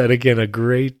of stress, and again, a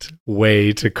great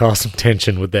way to cause some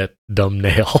tension with that dumb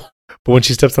nail. But when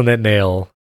she steps on that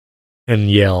nail and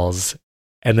yells,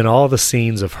 and then all the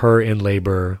scenes of her in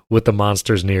labor with the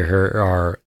monsters near her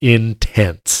are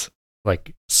intense,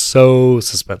 like so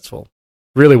suspenseful.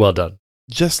 Really well done.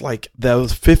 Just like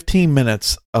those 15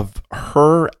 minutes of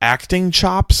her acting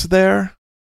chops there.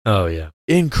 Oh, yeah.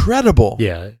 Incredible.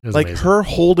 Yeah. It was like amazing. her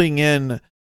holding in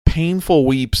painful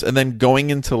weeps and then going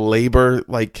into labor.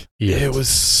 Like Yes. it was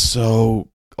so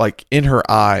like in her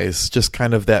eyes, just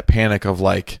kind of that panic of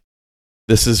like,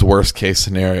 this is worst case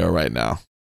scenario right now.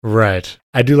 Right.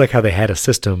 I do like how they had a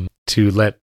system to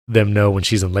let them know when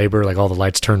she's in labor, like all the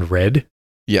lights turned red.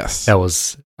 Yes. I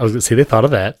was going to say they thought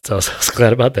of that. So I was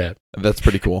glad about that. That's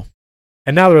pretty cool.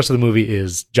 And now the rest of the movie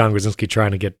is John Krasinski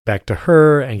trying to get back to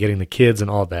her and getting the kids and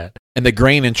all that. And the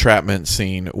grain entrapment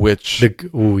scene, which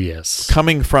Oh, yes.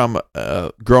 coming from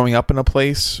growing up in a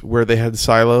place where they had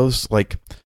silos, like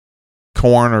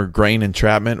corn or grain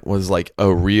entrapment was like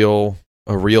a real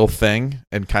thing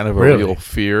and kind of a real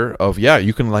fear of,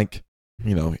 you can like,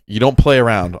 you don't play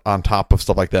around on top of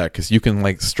stuff like that because you can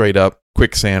like straight up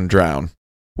quicksand drown,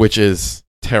 which is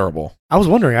terrible. I was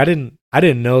wondering, I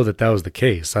didn't know that was the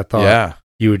case. I thought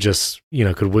you would just,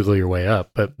 could wiggle your way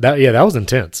up. But that was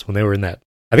intense when they were in that.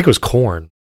 I think it was corn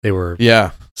they were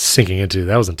sinking into.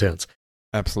 That was intense.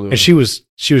 Absolutely. And she was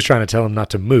trying to tell him not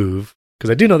to move because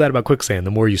I do know that about quicksand.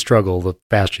 The more you struggle, the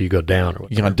faster you go down. Or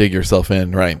you're going to dig yourself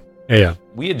in, right? Yeah.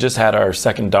 We had just had our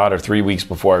second daughter 3 weeks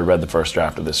before I read the first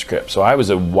draft of this script. So I was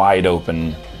a wide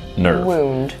open nerve.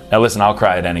 Wound. Now listen, I'll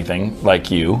cry at anything,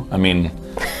 like you. I mean,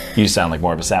 you sound like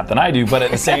more of a sap than I do, but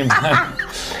at the same time,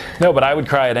 no, but I would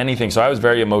cry at anything. So I was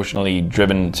very emotionally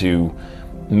driven to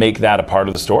make that a part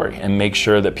of the story and make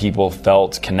sure that people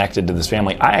felt connected to this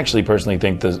family. I actually personally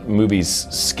think the movie's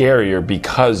scarier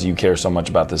because you care so much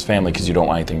about this family because you don't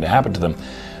want anything to happen to them.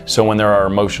 So when there are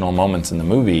emotional moments in the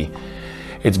movie,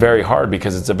 it's very hard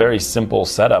because it's a very simple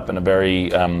setup and a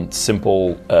very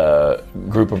simple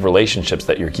group of relationships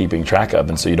that you're keeping track of,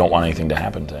 and so you don't want anything to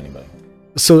happen to anybody.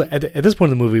 So at this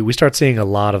point in the movie, we start seeing a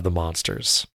lot of the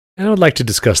monsters. And I would like to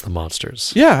discuss the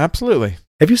monsters. Yeah, absolutely.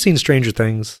 Have you seen Stranger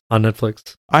Things on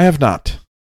Netflix? I have not.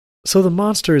 So the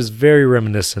monster is very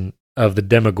reminiscent of the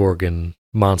Demogorgon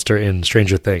monster in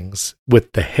Stranger Things,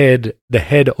 with the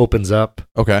head opens up,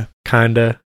 okay,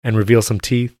 kinda, and reveals some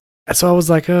teeth. And so I was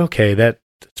like, okay, that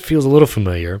feels a little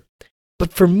familiar.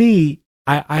 But for me,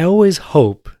 I always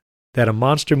hope that a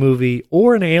monster movie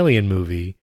or an alien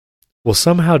movie will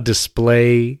somehow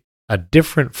display a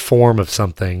different form of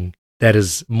something that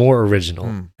is more original.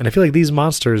 And I feel like these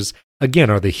monsters, again,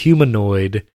 are the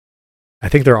humanoid. I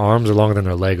think their arms are longer than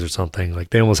their legs or something. Like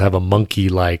they almost have a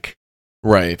monkey-like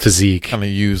physique. Kind of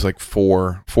use like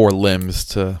four limbs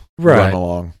to run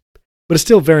along. But it's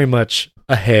still very much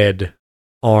a head,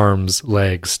 arms,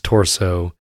 legs,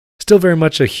 torso. Still very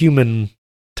much a human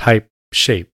type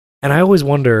shape. And I always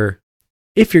wonder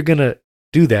if you're going to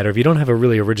do that, or if you don't have a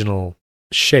really original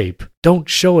shape, don't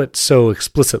show it so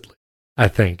explicitly, I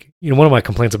think. One of my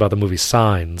complaints about the movie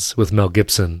Signs with Mel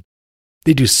Gibson,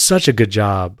 they do such a good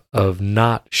job of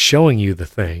not showing you the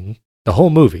thing the whole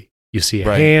movie. You see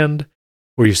a hand,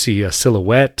 or you see a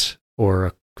silhouette, or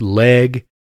a leg.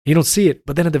 You don't see it,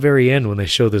 but then at the very end when they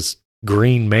show this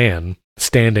green man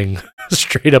standing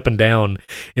straight up and down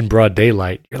in broad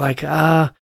daylight, you're like,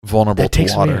 vulnerable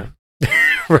to water.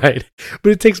 Right.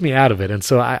 But it takes me out of it. And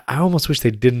so I almost wish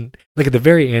they didn't. Like at the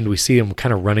very end, we see him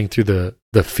kind of running through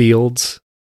the fields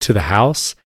to the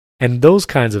house. And those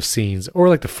kinds of scenes, or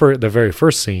like the very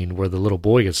first scene where the little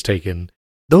boy gets taken,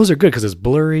 those are good because it's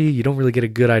blurry. You don't really get a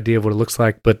good idea of what it looks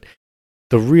like. But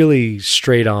the really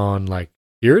straight on, like,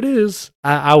 here it is,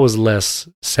 I was less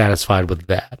satisfied with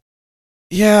that.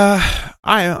 Yeah,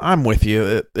 I'm with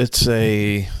you. It's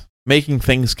a making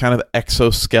things kind of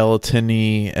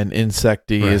exoskeleton-y and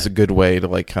insecty is a good way to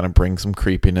like kind of bring some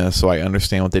creepiness. So I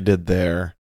understand what they did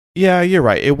there. Yeah, you're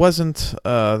right. It wasn't.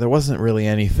 There wasn't really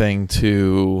anything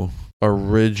too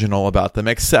original about them,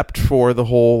 except for the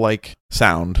whole like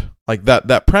sound. Like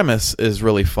that premise is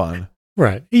really fun.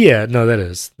 Right. Yeah. No, that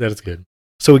is good.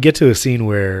 So we get to a scene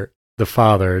where the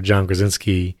father, John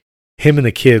Krasinski, him and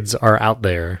the kids are out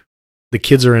there. The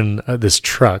kids are in this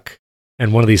truck,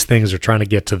 and one of these things are trying to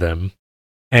get to them.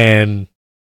 And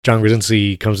John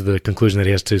Krasinski comes to the conclusion that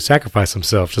he has to sacrifice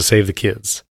himself to save the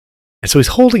kids. And so he's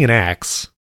holding an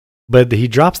axe, but he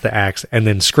drops the axe and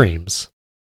then screams.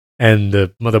 And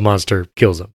the mother monster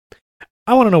kills him.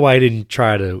 I want to know why he didn't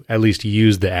try to at least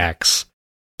use the axe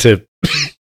to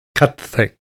cut the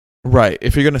thing. Right.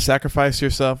 If you're going to sacrifice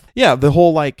yourself. Yeah, the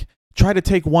whole like try to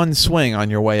take one swing on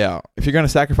your way out. If you're going to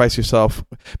sacrifice yourself,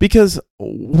 because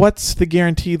what's the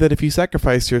guarantee that if you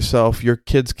sacrifice yourself, your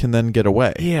kids can then get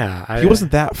away? Yeah. He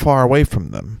wasn't that far away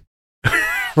from them.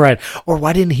 Right. Or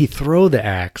why didn't he throw the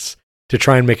axe to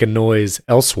try and make a noise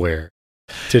elsewhere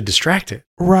to distract it?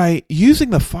 Right. Using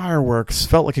the fireworks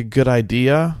felt like a good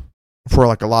idea for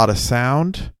like a lot of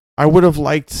sound. I would have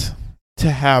liked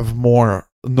to have more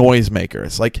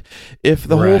noisemakers. Like if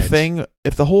the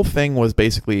whole thing was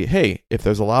basically, hey, if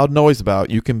there's a loud noise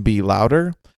about, you can be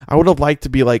louder. I would have liked to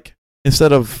be like,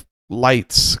 instead of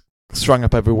lights strung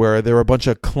up everywhere, there were a bunch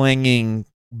of clanging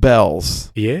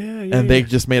bells. Yeah. And they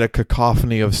just made a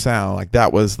cacophony of sound. Like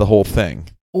that was the whole thing.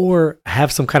 Or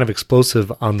have some kind of explosive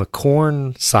on the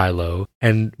corn silo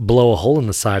and blow a hole in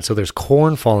the side so there's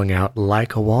corn falling out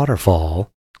like a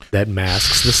waterfall that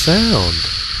masks the sound.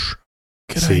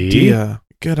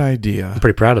 Good idea. I'm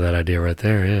pretty proud of that idea right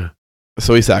there, yeah.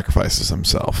 So he sacrifices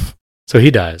himself. So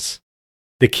he dies.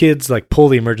 The kids like pull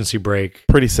the emergency brake.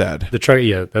 Pretty sad. The truck,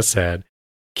 yeah, that's sad.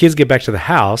 Kids get back to the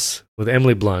house with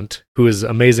Emily Blunt, who is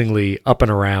amazingly up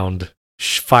and around,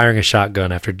 firing a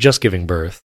shotgun after just giving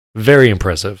birth. Very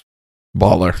impressive.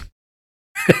 Baller.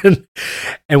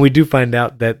 And we do find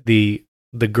out that the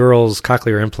girl's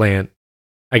cochlear implant,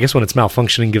 I guess when it's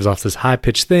malfunctioning, gives off this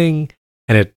high-pitched thing,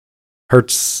 and it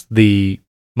hurts the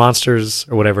monsters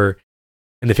or whatever,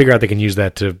 and they figure out they can use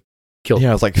that to kill them.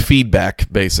 Yeah, it's like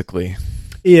feedback, basically.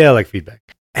 Yeah, like feedback.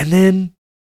 And then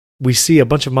we see a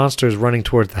bunch of monsters running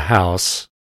towards the house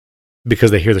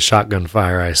because they hear the shotgun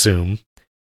fire, I assume.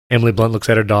 Emily Blunt looks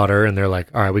at her daughter, and they're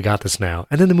like, all right, we got this now.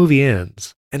 And then the movie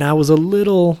ends. And I was it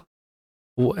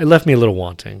left me a little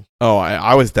wanting. Oh,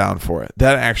 I was down for it.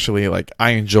 That actually, like,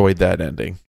 I enjoyed that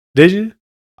ending. Did you?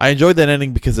 I enjoyed that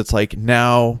ending because it's like,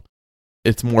 now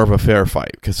it's more of a fair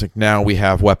fight. Because like, now we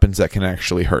have weapons that can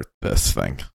actually hurt this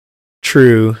thing.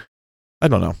 True. I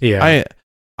don't know. Yeah.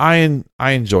 I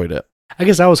enjoyed it. I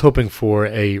guess I was hoping for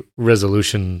a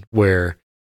resolution where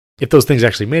if those things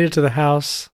actually made it to the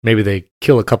house, maybe they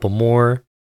kill a couple more,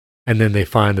 and then they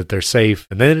find that they're safe,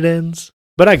 and then it ends.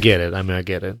 But I get it. I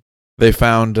get it. They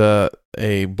found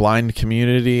a blind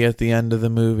community at the end of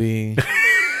the movie.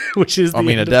 Which is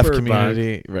a deaf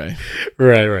community. Right.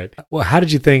 Right. Well, how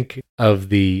did you think of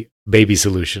the baby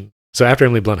solution? So after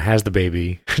Emily Blunt has the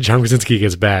baby, John Krasinski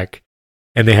gets back,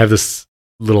 and they have this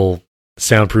little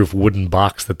soundproof wooden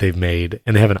box that they've made,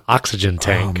 and they have an oxygen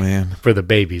tank for the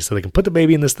baby, so they can put the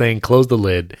baby in this thing, close the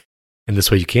lid, and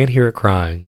this way you can't hear it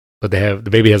crying, but the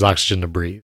baby has oxygen to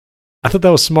breathe. I thought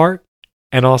that was smart,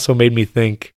 and also made me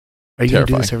think, are you going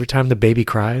to do this every time the baby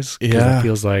cries? Yeah, it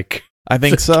feels like I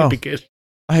think so. Be good.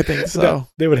 I think so.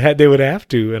 They would have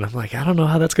to, and I'm like, I don't know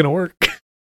how that's going to work.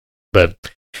 But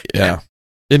yeah,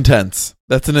 intense.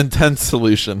 That's an intense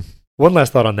solution. One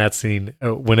last thought on that scene.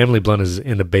 When Emily Blunt is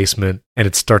in the basement and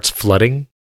it starts flooding,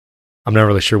 I'm not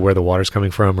really sure where the water's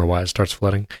coming from or why it starts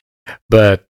flooding,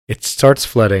 but it starts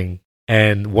flooding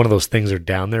and one of those things are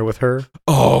down there with her.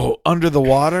 Oh, under the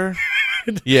water?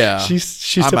 Yeah. She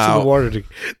steps in the water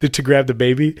to grab the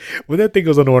baby. When that thing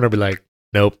goes underwater, I'll be like,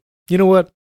 nope. You know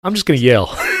what? I'm just going to yell.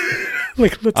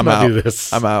 Like, let's not do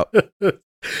this. I'm out.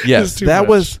 Yes, that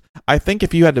was, I think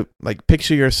if you had to like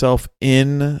picture yourself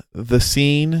in the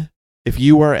scene, if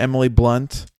you are Emily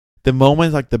Blunt, the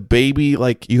moment like the baby,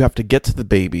 like you have to get to the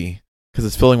baby because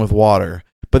it's filling with water,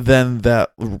 but then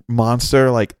that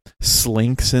monster like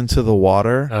slinks into the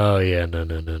water. Oh yeah, no.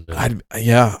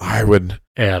 I would.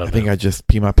 Yeah, I think I'd just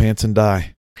pee my pants and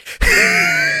die.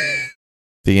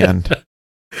 The end.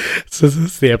 So this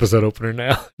is the episode opener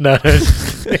now. No.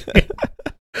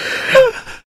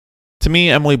 To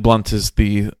me, Emily Blunt is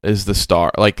the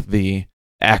star, like the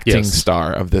acting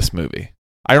star of this movie.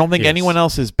 I don't think anyone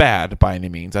else is bad by any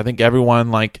means. I think everyone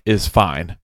like is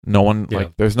fine. No one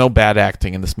like there's no bad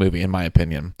acting in this movie in my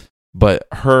opinion. But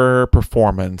her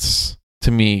performance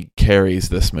to me carries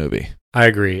this movie. I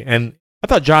agree. And I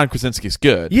thought John Krasinski's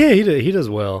good. yeah, he does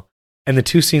well. And the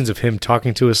two scenes of him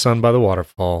talking to his son by the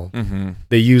waterfall, Mm-hmm.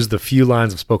 they use the few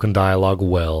lines of spoken dialogue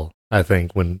well, I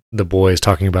think, when the boy is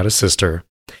talking about his sister.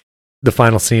 The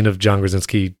final scene of John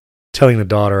Krasinski telling the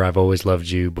daughter, "I've always loved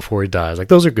you," before he dies. Like,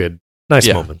 those are good. Nice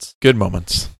Yeah. moments. Good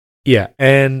moments. Yeah,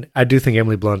 and I do think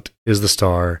Emily Blunt is the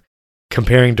star.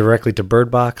 Comparing directly to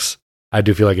Bird Box, I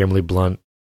do feel like Emily Blunt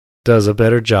does a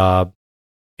better job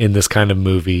in this kind of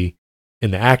movie,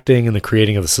 in the acting and the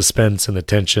creating of the suspense and the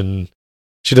tension.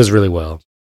 She does really well.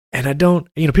 And I don't,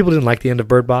 people didn't like the end of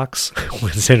Bird Box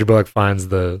when Sandra Bullock finds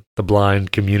the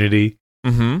blind community.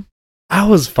 Mm-hmm. I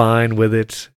was fine with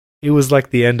it. It was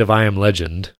like the end of I Am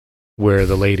Legend, where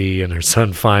the lady and her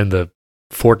son find the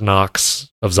Fort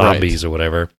Knox of zombies or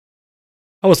whatever.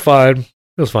 I was fine.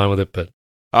 I was fine with it, but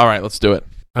All right, let's do it.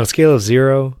 on a scale of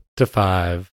 0 to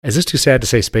 5, is this too sad to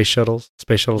say space shuttles?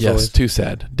 Space shuttles Yes, always? too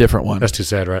sad. Different one. That's too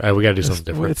sad, right? We got to do something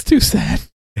different. It's too sad.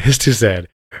 It's too sad.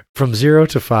 From 0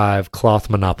 to 5 cloth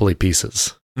Monopoly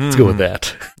pieces. Let's go with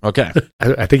that. Okay.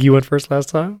 I think you went first last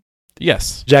time.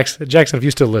 Yes. Jackson, if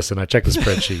you still listen, I checked the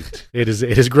spreadsheet. It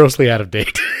is grossly out of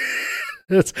date.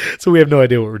 So we have no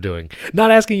idea what we're doing.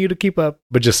 Not asking you to keep up,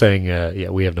 but just saying,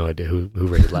 we have no idea who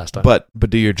rated last time. But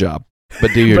do your job.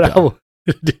 But do your job.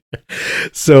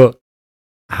 So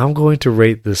I'm going to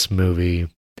rate this movie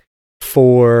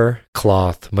 4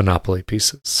 cloth Monopoly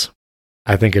pieces.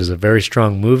 I think it is a very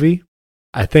strong movie.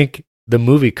 I think the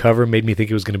movie cover made me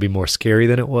think it was going to be more scary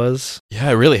than it was. Yeah,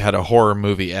 it really had a horror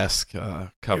movie-esque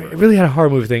cover. It really had a horror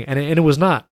movie thing, and it was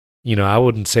not. I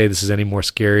wouldn't say this is any more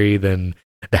scary than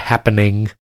The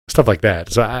Happening, stuff like that.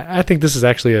 So I think this is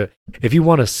actually if you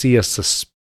want to see a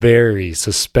very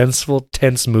suspenseful,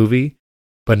 tense movie,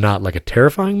 but not like a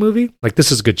terrifying movie, like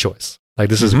this is a good choice. Like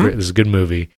this is great. This is a good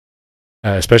movie,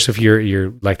 especially if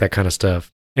you're like that kind of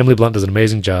stuff. Emily Blunt does an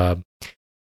amazing job.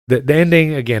 The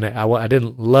ending, again, I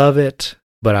didn't love it,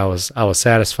 but I was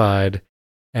satisfied,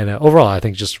 and overall, I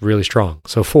think just really strong.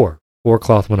 So 4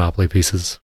 cloth Monopoly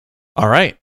pieces. All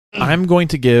right. I'm going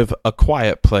to give A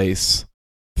Quiet Place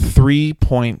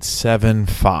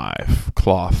 3.75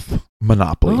 cloth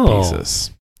Monopoly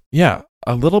pieces. Yeah,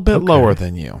 a little bit lower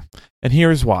than you. And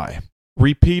here's why.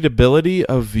 Repeatability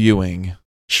of viewing.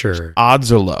 Sure.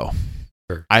 Odds are low.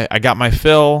 Sure. I got my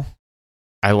fill.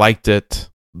 I liked it.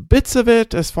 Bits of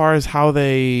it as far as how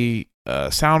they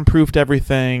soundproofed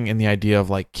everything and the idea of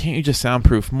like, can't you just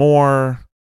soundproof more?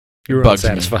 You were Bugs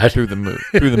me unsatisfied through the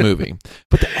movie.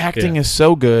 But the acting is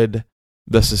so good.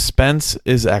 The suspense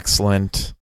is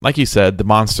excellent. Like you said, the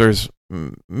monsters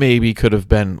maybe could have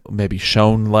been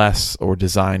shown less or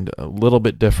designed a little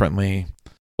bit differently.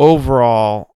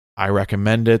 Overall, I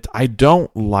recommend it. I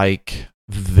don't like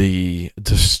the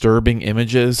disturbing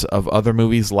images of other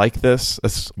movies like this.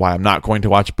 That's why I'm not going to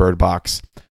watch Bird Box.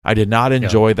 I did not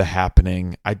enjoy The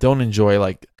Happening. I don't enjoy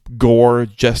like gore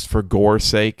just for gore's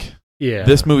sake. Yeah.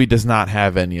 This movie does not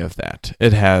have any of that.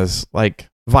 It has like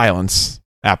violence,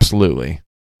 absolutely.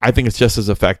 I think it's just as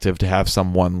effective to have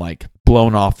someone like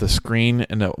blown off the screen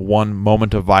in a one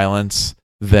moment of violence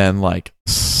than like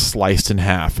sliced in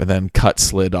half and then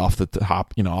slid off the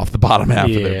top, off the bottom half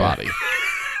of their body.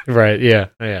 Right. Yeah.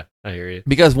 I hear you.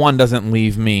 Because one doesn't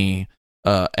leave me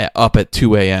up at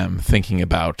 2 a.m. thinking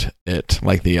about it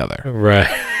like the other. Right.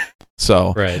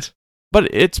 So, right.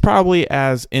 But it's probably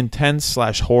as intense /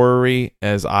 horror-y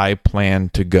as I plan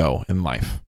to go in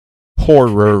life.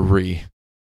 Horror-y.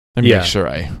 Let me make sure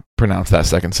I pronounce that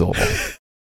second syllable.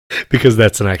 Because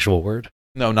that's an actual word.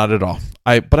 No, not at all.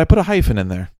 But I put a hyphen in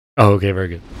there. Oh, okay, very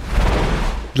good.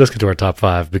 Let's get to our top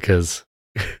 5 because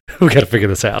we got to figure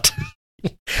this out.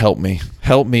 Help me.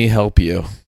 Help me help you.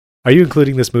 Are you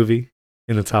including this movie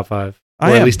in the top 5? Or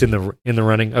I am. At least in the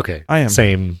running? Okay. I am.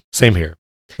 Same here.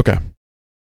 Okay.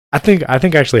 I think I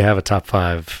actually have a top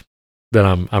 5 that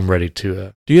I'm ready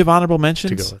to Do you have honorable to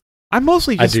mentions? go with. I'm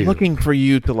mostly just looking for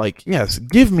you to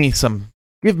give me some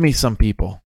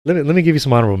people. Let me give you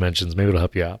some honorable mentions. Maybe it'll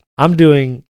help you out. I'm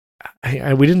doing.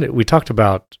 We talked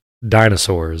about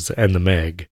dinosaurs and the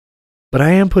Meg, but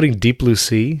I am putting Deep Blue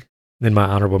Sea in my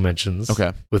honorable mentions.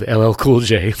 Okay. With LL Cool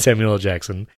J, Samuel L.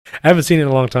 Jackson. I haven't seen it in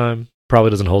a long time.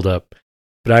 Probably doesn't hold up,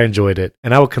 but I enjoyed it,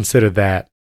 and I would consider that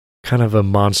kind of a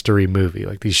monstery movie.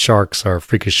 Like these sharks are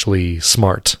freakishly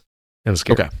smart and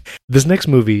scary. Okay. This next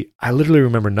movie, I literally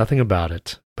remember nothing about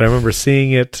it, but I remember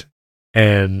seeing it,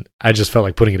 and I just felt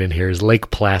like putting it in here. Is Lake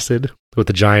Placid with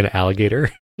the giant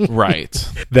alligator. Right.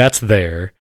 That's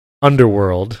there.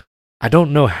 Underworld. I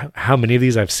don't know how many of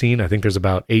these I've seen. I think there's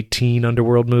about 18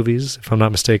 Underworld movies, if I'm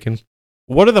not mistaken.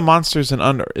 What are the monsters in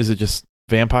Is it just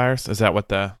vampires? Is that what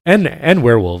the... And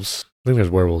werewolves. think there's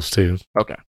werewolves too.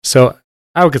 Okay. So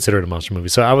I would consider it a monster movie.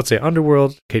 So I would say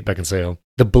Underworld, Kate Beckinsale.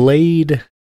 The Blade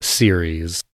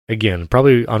series, again,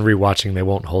 probably on rewatching, they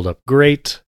won't hold up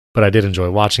great, but I did enjoy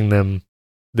watching them.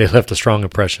 They left a strong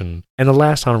impression. And the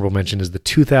last honorable mention is the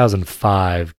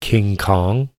 2005 King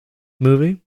Kong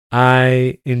movie.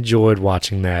 I enjoyed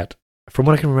watching that. From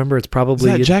what I can remember, it's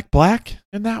probably... Is that Jack Black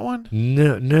in that one?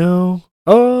 No.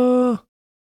 Oh,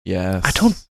 Yes. I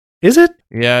don't... Is it?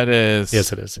 Yeah, it is.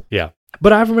 Yes, it is. Yeah.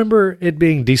 But I remember it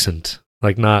being decent.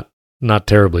 Like, not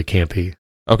terribly campy.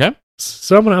 Okay.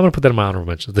 So I'm gonna put that in my honorable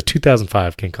mentions. The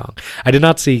 2005 King Kong. I did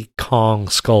not see Kong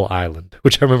Skull Island,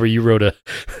 which I remember you wrote a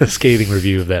scathing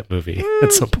review of that movie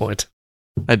at some point.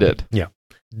 I did. Yeah.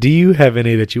 Do you have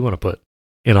any that you want to put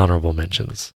in honorable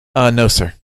mentions? No,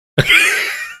 sir.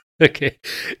 Okay.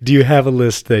 Do you have a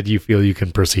list that you feel you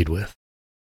can proceed with?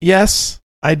 Yes,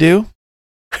 I do.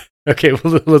 Okay,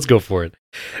 well, let's go for it.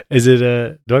 Is it,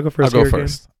 do I go first? I'll go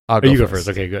first. You go first.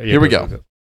 Okay, go. Yeah, Here we go.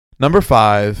 Number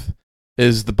 5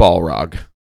 is the Balrog.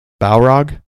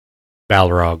 Balrog?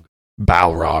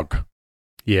 Balrog.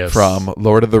 Yes. From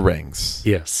Lord of the Rings.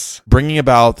 Yes. Bringing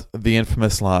about the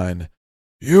infamous line,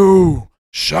 "You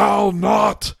shall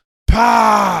not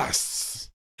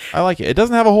pass." I like it. It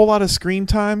doesn't have a whole lot of screen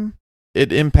time.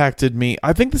 It impacted me.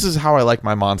 I think this is how I like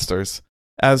my monsters.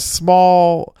 As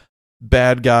small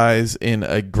bad guys in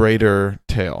a greater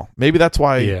tale. Maybe that's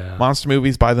why monster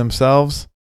movies by themselves,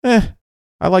 I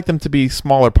like them to be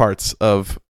smaller parts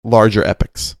of larger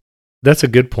epics. That's a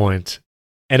good point.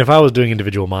 And if I was doing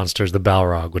individual monsters, the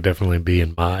Balrog would definitely be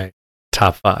in my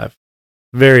top 5.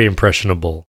 Very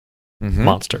impressionable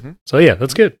monster. Mm-hmm. So yeah,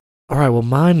 that's good. All right, well,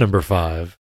 my number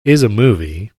 5 is a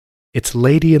movie. It's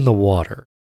Lady in the Water,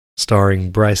 starring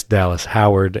Bryce Dallas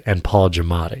Howard and Paul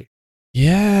Giamatti.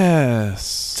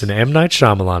 Yes. It's an M. Night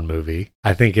Shyamalan movie.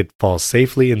 I think it falls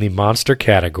safely in the monster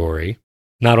category.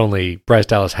 Not only Bryce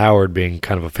Dallas Howard being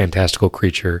kind of a fantastical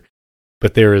creature,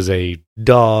 but there is a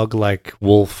dog-like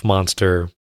wolf monster,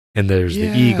 and there's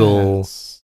the eagle.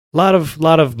 A lot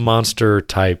of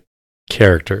monster-type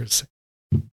characters.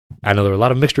 I know there are a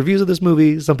lot of mixed reviews of this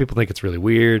movie. Some people think it's really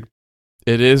weird.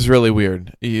 It is really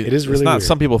weird. It's not weird.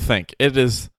 Some people think. It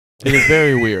is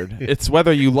very weird. It's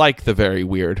whether you like the very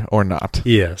weird or not.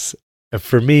 Yes.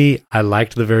 For me, I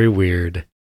liked the very weird.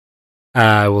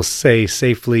 I will say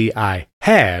safely I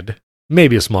had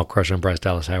maybe a small crush on Bryce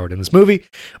Dallas Howard in this movie,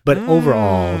 but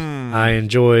overall, I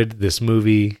enjoyed this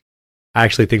movie. I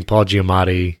actually think Paul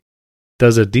Giamatti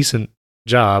does a decent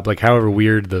job, like however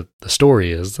weird the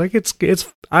story is. Like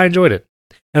it's I enjoyed it.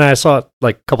 And I saw it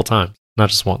like a couple times, not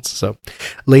just once. So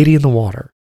Lady in the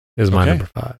Water is my number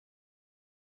 5.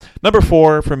 Number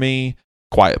 4 for me,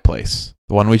 Quiet Place,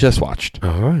 the one we just watched.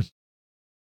 All right.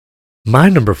 My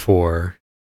number 4,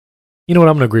 you know what?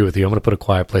 I'm going to agree with you. I'm going to put A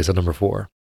Quiet Place at number 4.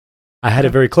 I had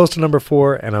it very close to number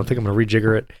 4, and I think I'm going to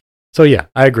rejigger it. So yeah,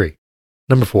 I agree.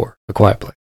 Number 4, A Quiet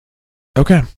Place.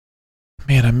 Okay.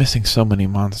 Man, I'm missing so many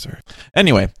monsters.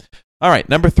 Anyway, all right.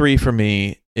 Number 3 for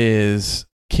me is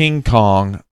King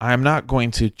Kong. I'm not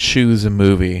going to choose a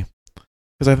movie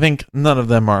because I think none of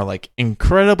them are like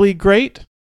incredibly great.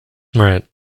 Right.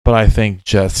 But I think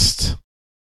just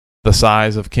the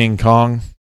size of King Kong,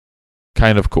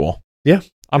 kind of cool. Yeah.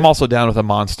 I'm also down with a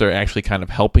monster actually kind of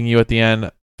helping you at the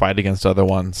end, fight against other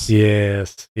ones.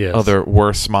 Yes. Other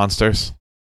worse monsters.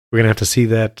 We're going to have to see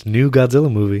that new Godzilla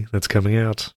movie that's coming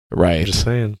out. Right. I'm just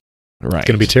saying. Right. It's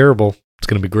going to be terrible. It's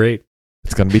going to be great.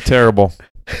 It's going to be terrible.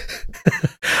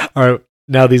 All right.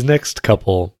 Now, these next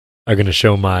couple are going to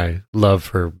show my love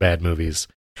for bad movies.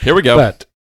 Here we go. But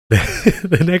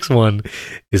the next one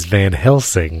is Van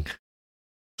Helsing,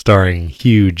 starring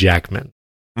Hugh Jackman.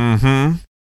 Mm-hmm.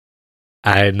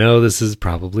 I know this is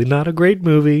probably not a great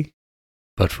movie,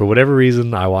 but for whatever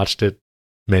reason, I watched it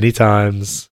many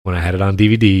times when I had it on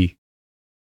DVD.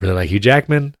 Really like Hugh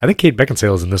Jackman. I think Kate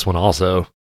Beckinsale is in this one also,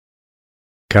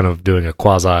 kind of doing a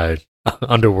quasi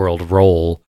underworld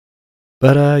role.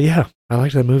 But yeah, I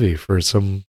liked that movie for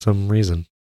some reason.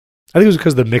 I think it was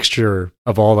because of the mixture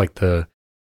of all like the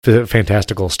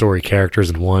fantastical story characters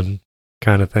in one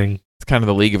kind of thing. It's kind of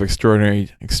the League of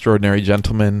Extraordinary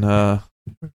Gentlemen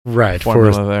right,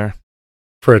 formula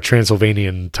for a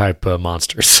Transylvanian type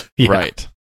monsters. Yeah. Right.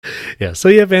 Yeah. So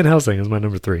yeah, Van Helsing is my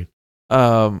number 3.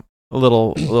 A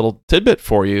little tidbit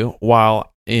for you.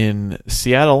 While in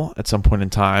Seattle at some point in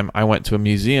time, I went to a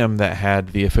museum that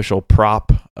had the official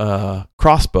prop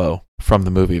crossbow from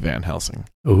the movie Van Helsing.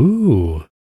 Ooh.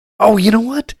 Oh, you know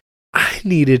what? I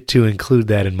needed to include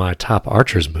that in my top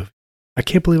Archers movie. I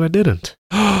can't believe I didn't.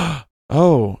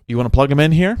 Oh, you want to plug them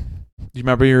in here? Do you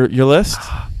remember your list?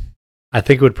 I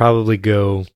think it would probably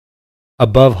go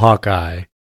above Hawkeye,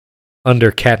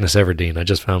 under Katniss Everdeen. I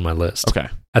just found my list. Okay.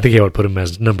 I think I would put him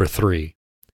as number 3.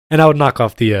 And I would knock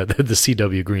off the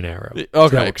CW Green Arrow. So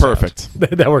Okay, that works perfect. out.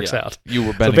 That works Yeah, out. You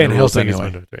were So bending Van the rules Helsing is anyway.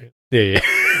 my number 3.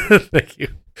 Yeah. Thank you.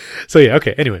 So yeah,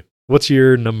 okay. Anyway, what's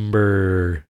your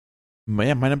number?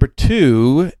 My number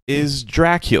 2 is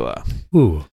Dracula.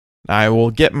 Ooh. I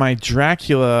will get my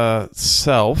Dracula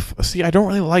self. See, I don't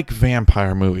really like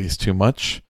vampire movies too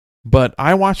much, but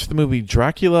I watched the movie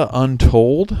Dracula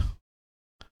Untold,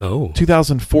 Oh.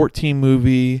 2014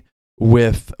 movie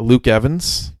with Luke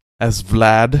Evans as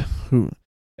Vlad,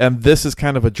 and this is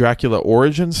kind of a Dracula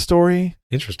origin story.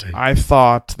 Interesting. I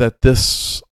thought that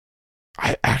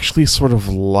I actually sort of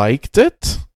liked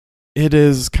it. It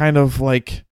is kind of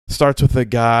like, starts with a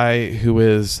guy who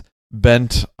is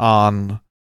bent on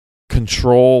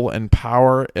control and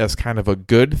power as kind of a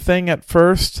good thing at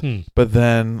first, but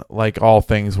then, like all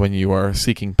things when you are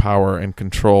seeking power and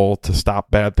control to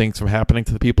stop bad things from happening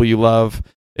to the people you love,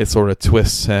 it sort of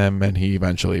twists him and he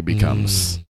eventually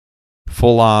becomes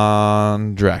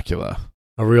full-on Dracula.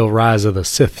 A real Rise of the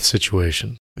Sith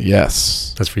situation.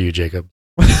 Yes. That's for you, Jacob.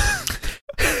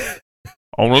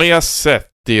 Only a Sith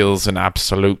deals in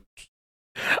absolute.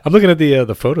 I'm looking at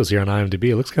the photos here on IMDb.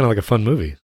 It looks kind of like a fun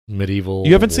movie. Medieval.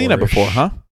 You haven't seen it before, war-ish. huh?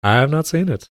 I have not seen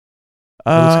it. It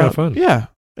looks kind of fun. Yeah.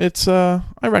 It's I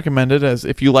recommend it as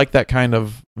if you like that kind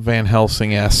of Van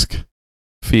Helsing-esque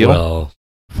feel. Well,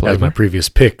 as my previous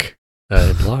pick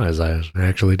implies, I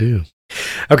actually do.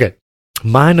 Okay.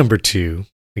 My number 2,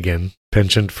 again,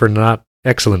 penchant for not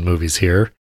excellent movies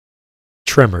here.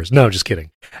 Tremors. No, just kidding.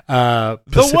 The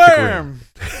Pacific Worm.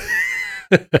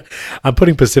 Rim. I'm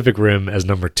putting Pacific Rim as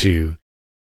number 2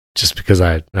 just because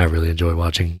I really enjoy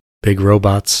watching big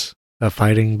robots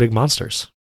fighting big monsters.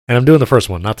 And I'm doing the first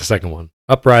one, not the second one.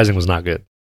 Uprising was not good.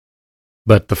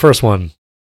 But the first one,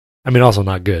 I mean, also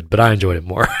not good, but I enjoyed it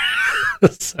more.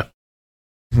 So,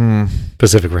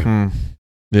 Pacific Rim.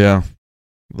 Yeah.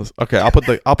 Okay, I'll put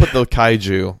the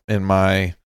kaiju in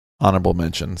my honorable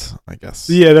mentions, I guess.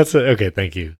 Yeah, that's okay.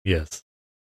 Thank you. Yes.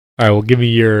 All right. Well, give me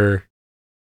your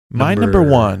My number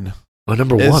 1. Oh,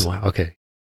 number is- 1. Wow. Okay.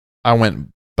 I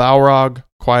went Balrog,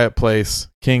 Quiet Place,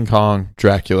 King Kong,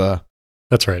 Dracula.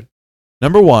 That's right.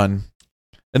 Number 1,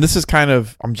 and this is kind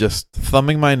of, I'm just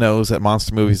thumbing my nose at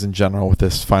monster movies in general with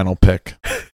this final pick,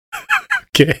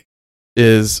 Okay.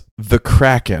 is the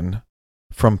Kraken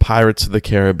from Pirates of the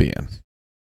Caribbean.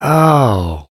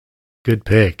 Oh, good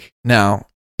pick. Now,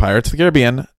 Pirates of the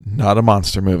Caribbean, not a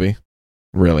monster movie,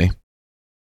 really.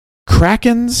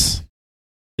 Krakens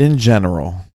in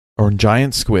general, or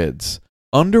giant squids,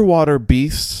 underwater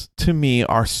beasts to me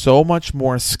are so much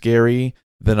more scary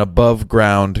than above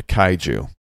ground kaiju.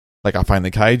 Like, I find the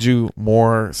kaiju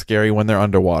more scary when they're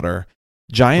underwater.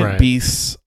 Giant Right.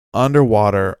 beasts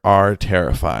underwater are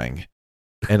terrifying.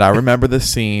 And I remember the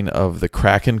scene of the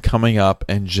Kraken coming up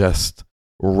and just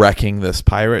wrecking this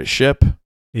pirate ship.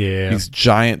 Yeah. These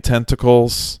giant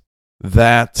tentacles.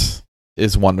 That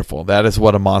is wonderful. That is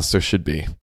what a monster should be,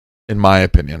 in my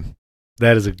opinion.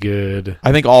 That is a good.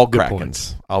 I think all Good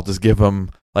Krakens. I'll just give them,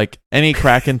 like, any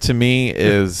Kraken to me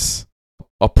is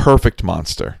a perfect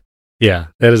monster. Yeah,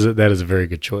 that is a very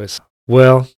good choice.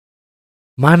 Well,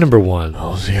 my number 1.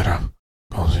 Gojira.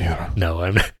 No,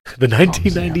 I'm the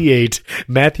 1998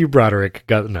 Matthew Broderick.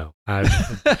 No, I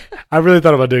really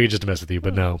thought about doing it just to mess with you,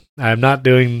 but no, I'm not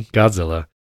doing Godzilla.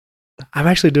 I'm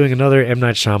actually doing another M.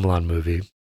 Night Shyamalan movie,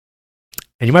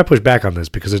 and you might push back on this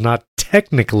because there's not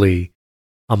technically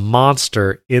a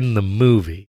monster in the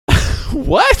movie,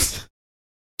 What?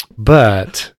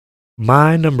 but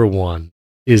my number 1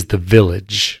 is The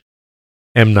Village,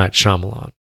 M. Night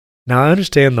Shyamalan. Now, I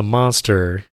understand the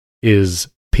monster is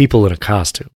people in a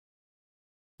costume,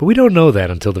 but we don't know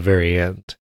that until the very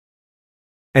end.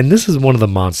 And this is one of the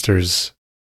monsters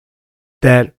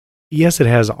that, yes, it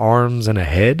has arms and a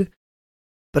head,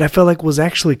 but I felt like was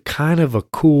actually kind of a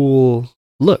cool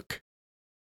look.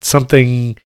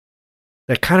 Something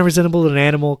that kind of resembled an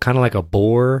animal, kind of like a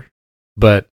boar,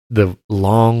 but the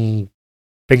long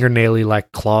fingernaily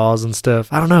like claws and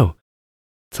stuff. I don't know.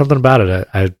 Something about it.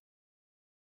 I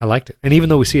liked it. And even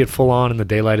though we see it full on in the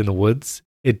daylight in the woods,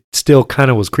 it still kind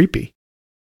of was creepy.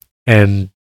 And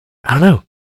I don't know.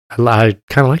 I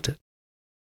kind of liked it.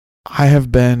 I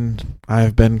have been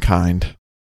kind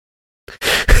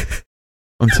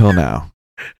until now.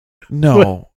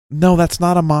 No, that's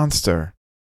not a monster.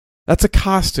 That's a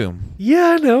costume.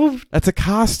 Yeah, I know. That's a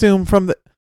costume from the.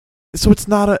 So it's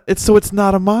not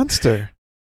a monster.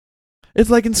 It's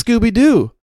like in Scooby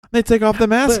Doo. They take off the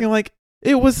mask and like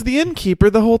it was the innkeeper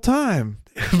the whole time.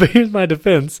 But here's my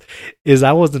defense: is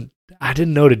I I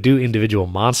didn't know to do individual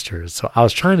monsters, so I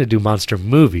was trying to do monster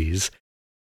movies.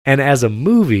 And as a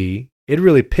movie, it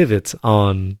really pivots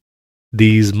on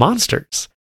these monsters.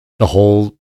 The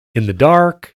whole in the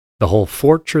dark, the whole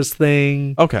fortress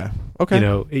thing. Okay. You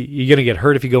know, you're going to get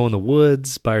hurt if you go in the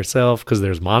woods by yourself because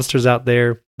there's monsters out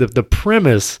there. The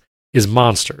premise is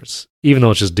monsters, even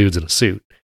though it's just dudes in a suit.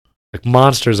 Like,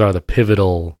 monsters are the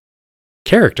pivotal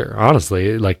character,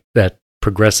 honestly, like that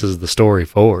progresses the story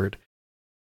forward.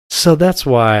 So that's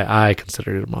why I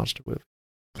consider it a monster movie.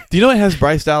 Do you know it has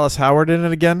Bryce Dallas Howard in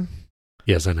it again?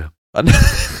 Yes, I know.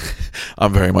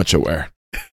 I'm very much aware.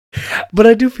 But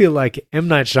I do feel like M.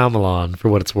 Night Shyamalan, for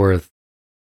what it's worth,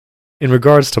 in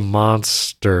regards to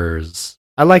monsters,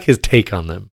 I like his take on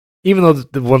them. Even though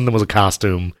the one of them was a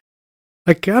costume.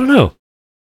 Like, I don't know.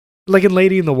 Like in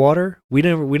Lady in the Water, we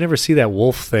never see that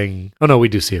wolf thing. Oh no, we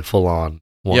do see it full on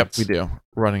once. Yep, we do.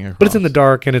 Running across. But it's in the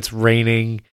dark and it's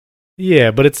raining.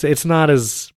 Yeah, but it's not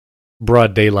as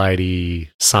broad daylighty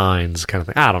signs kind of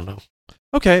thing. I don't know.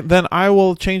 Okay, then I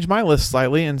will change my list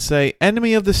slightly and say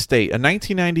Enemy of the State, a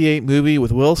 1998 movie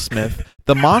with Will Smith.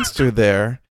 The monster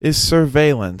there is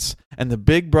surveillance and the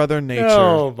big brother nature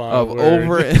of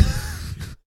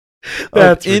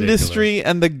That's industry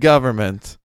and the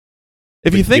government.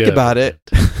 If you think about it,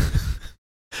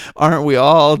 aren't we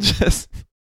all just...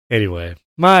 Anyway,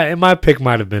 my pick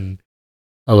might have been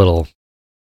a little...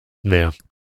 Yeah.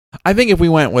 I think if we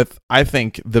went with... I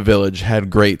think The Village had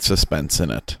great suspense in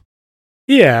it.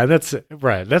 Yeah, that's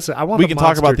right. We can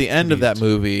talk about the end of that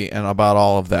movie and about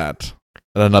all of that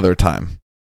at another time.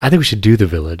 I think we should do The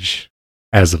Village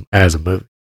as a movie.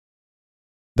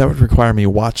 That would require me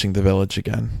watching The Village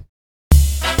again.